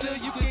playing with you,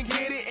 you can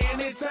get it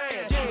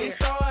anytime. It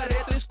started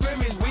at the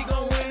scrimmage, we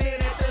gon' win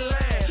it at the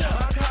line.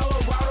 My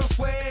Colorado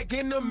swag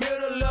in the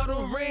middle of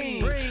the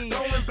ring.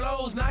 Throwing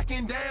blows,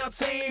 knocking down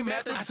team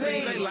after team. I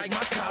think they like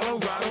my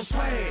Colorado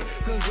swag,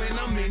 'cause when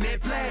I'm in that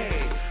flag,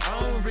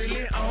 I don't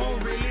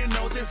really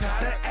know just how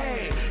to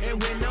act.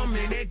 And when I'm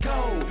in that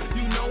goal,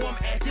 you know I'm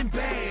acting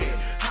bad.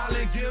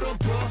 Holla, get a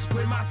bus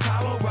with my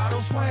Colorado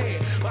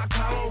swag. My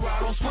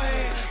Colorado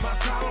swag, my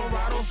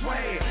Colorado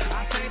swag.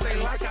 I think they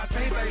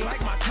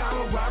like my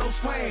Colorado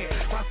swag.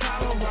 My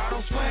Colorado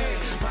swag,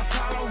 my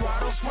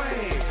Colorado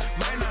swag.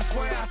 Man, I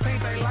swear, I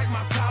think they like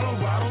my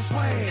Colorado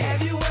swag.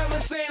 Have you ever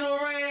seen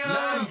around?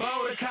 Nothing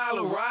but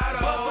Colorado.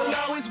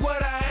 Buffalo is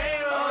what I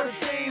am. All the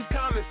teams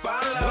come and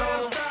follow. When I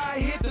start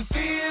hit the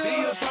field,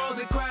 the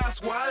opposing crowd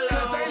swallow.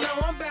 'Cause they know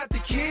I'm about to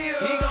kill.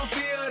 He gon'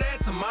 feel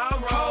that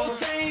tomorrow. Whole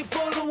team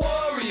full of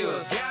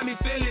warriors. Got me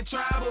feeling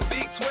tribal.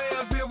 Big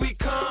 12, here we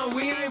come.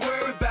 We ain't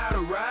worried about a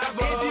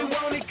rival. If you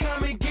want it,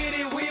 come and get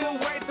it. We'll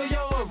wait for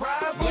your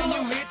arrival. When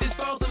you hit this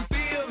frozen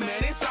field,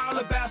 man, it's all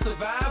about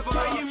survival.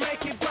 Pray you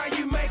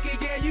make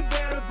it, yeah, you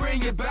better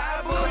bring your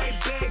Bible.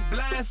 Crack back,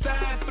 blind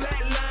side,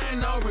 flat line,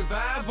 no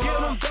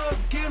revival.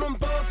 Get them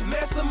busts,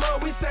 mess them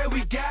up, we say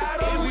we got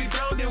them. If we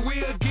don't, then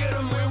we'll get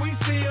them when we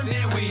see them,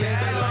 then we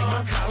have them. Like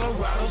my Colorado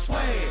Colorado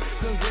swag.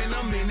 Cause when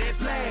I'm in that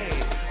flag,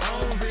 I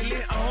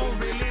don't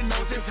really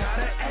know just how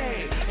to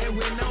act. And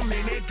when I'm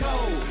in that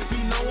goal,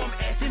 you know I'm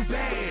acting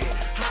bad.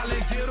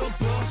 Holly get a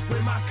bus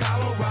with my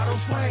Colorado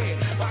swag.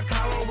 My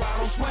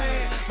Colorado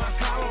swag, my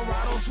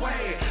Colorado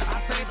swag. I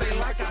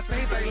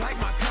think they like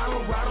my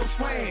Colorado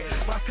swag.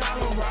 My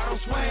Colorado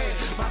swag,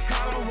 my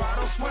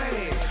Colorado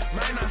swag.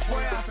 Man, I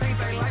swear I think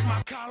they like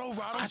my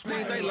Colorado swag. I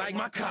think they like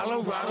my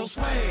Colorado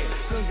swag.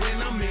 Cause when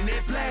I'm in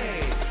that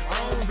flag, I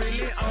don't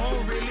really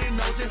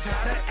know just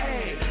how to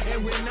act.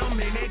 And when I'm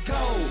in that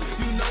goal,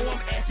 you know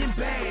I'm acting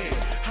bad.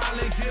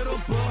 Holly get a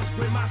bus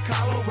with my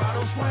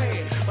Colorado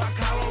swag. My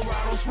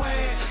Colorado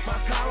swag, my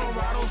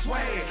Colorado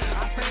swag.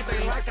 I think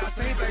they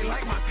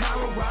like my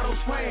Colorado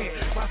swag.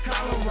 My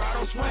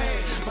Colorado swag,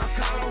 my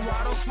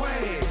Colorado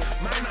swag.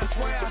 Man, I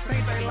swear I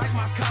think they like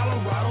my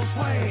Colorado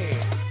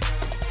swag.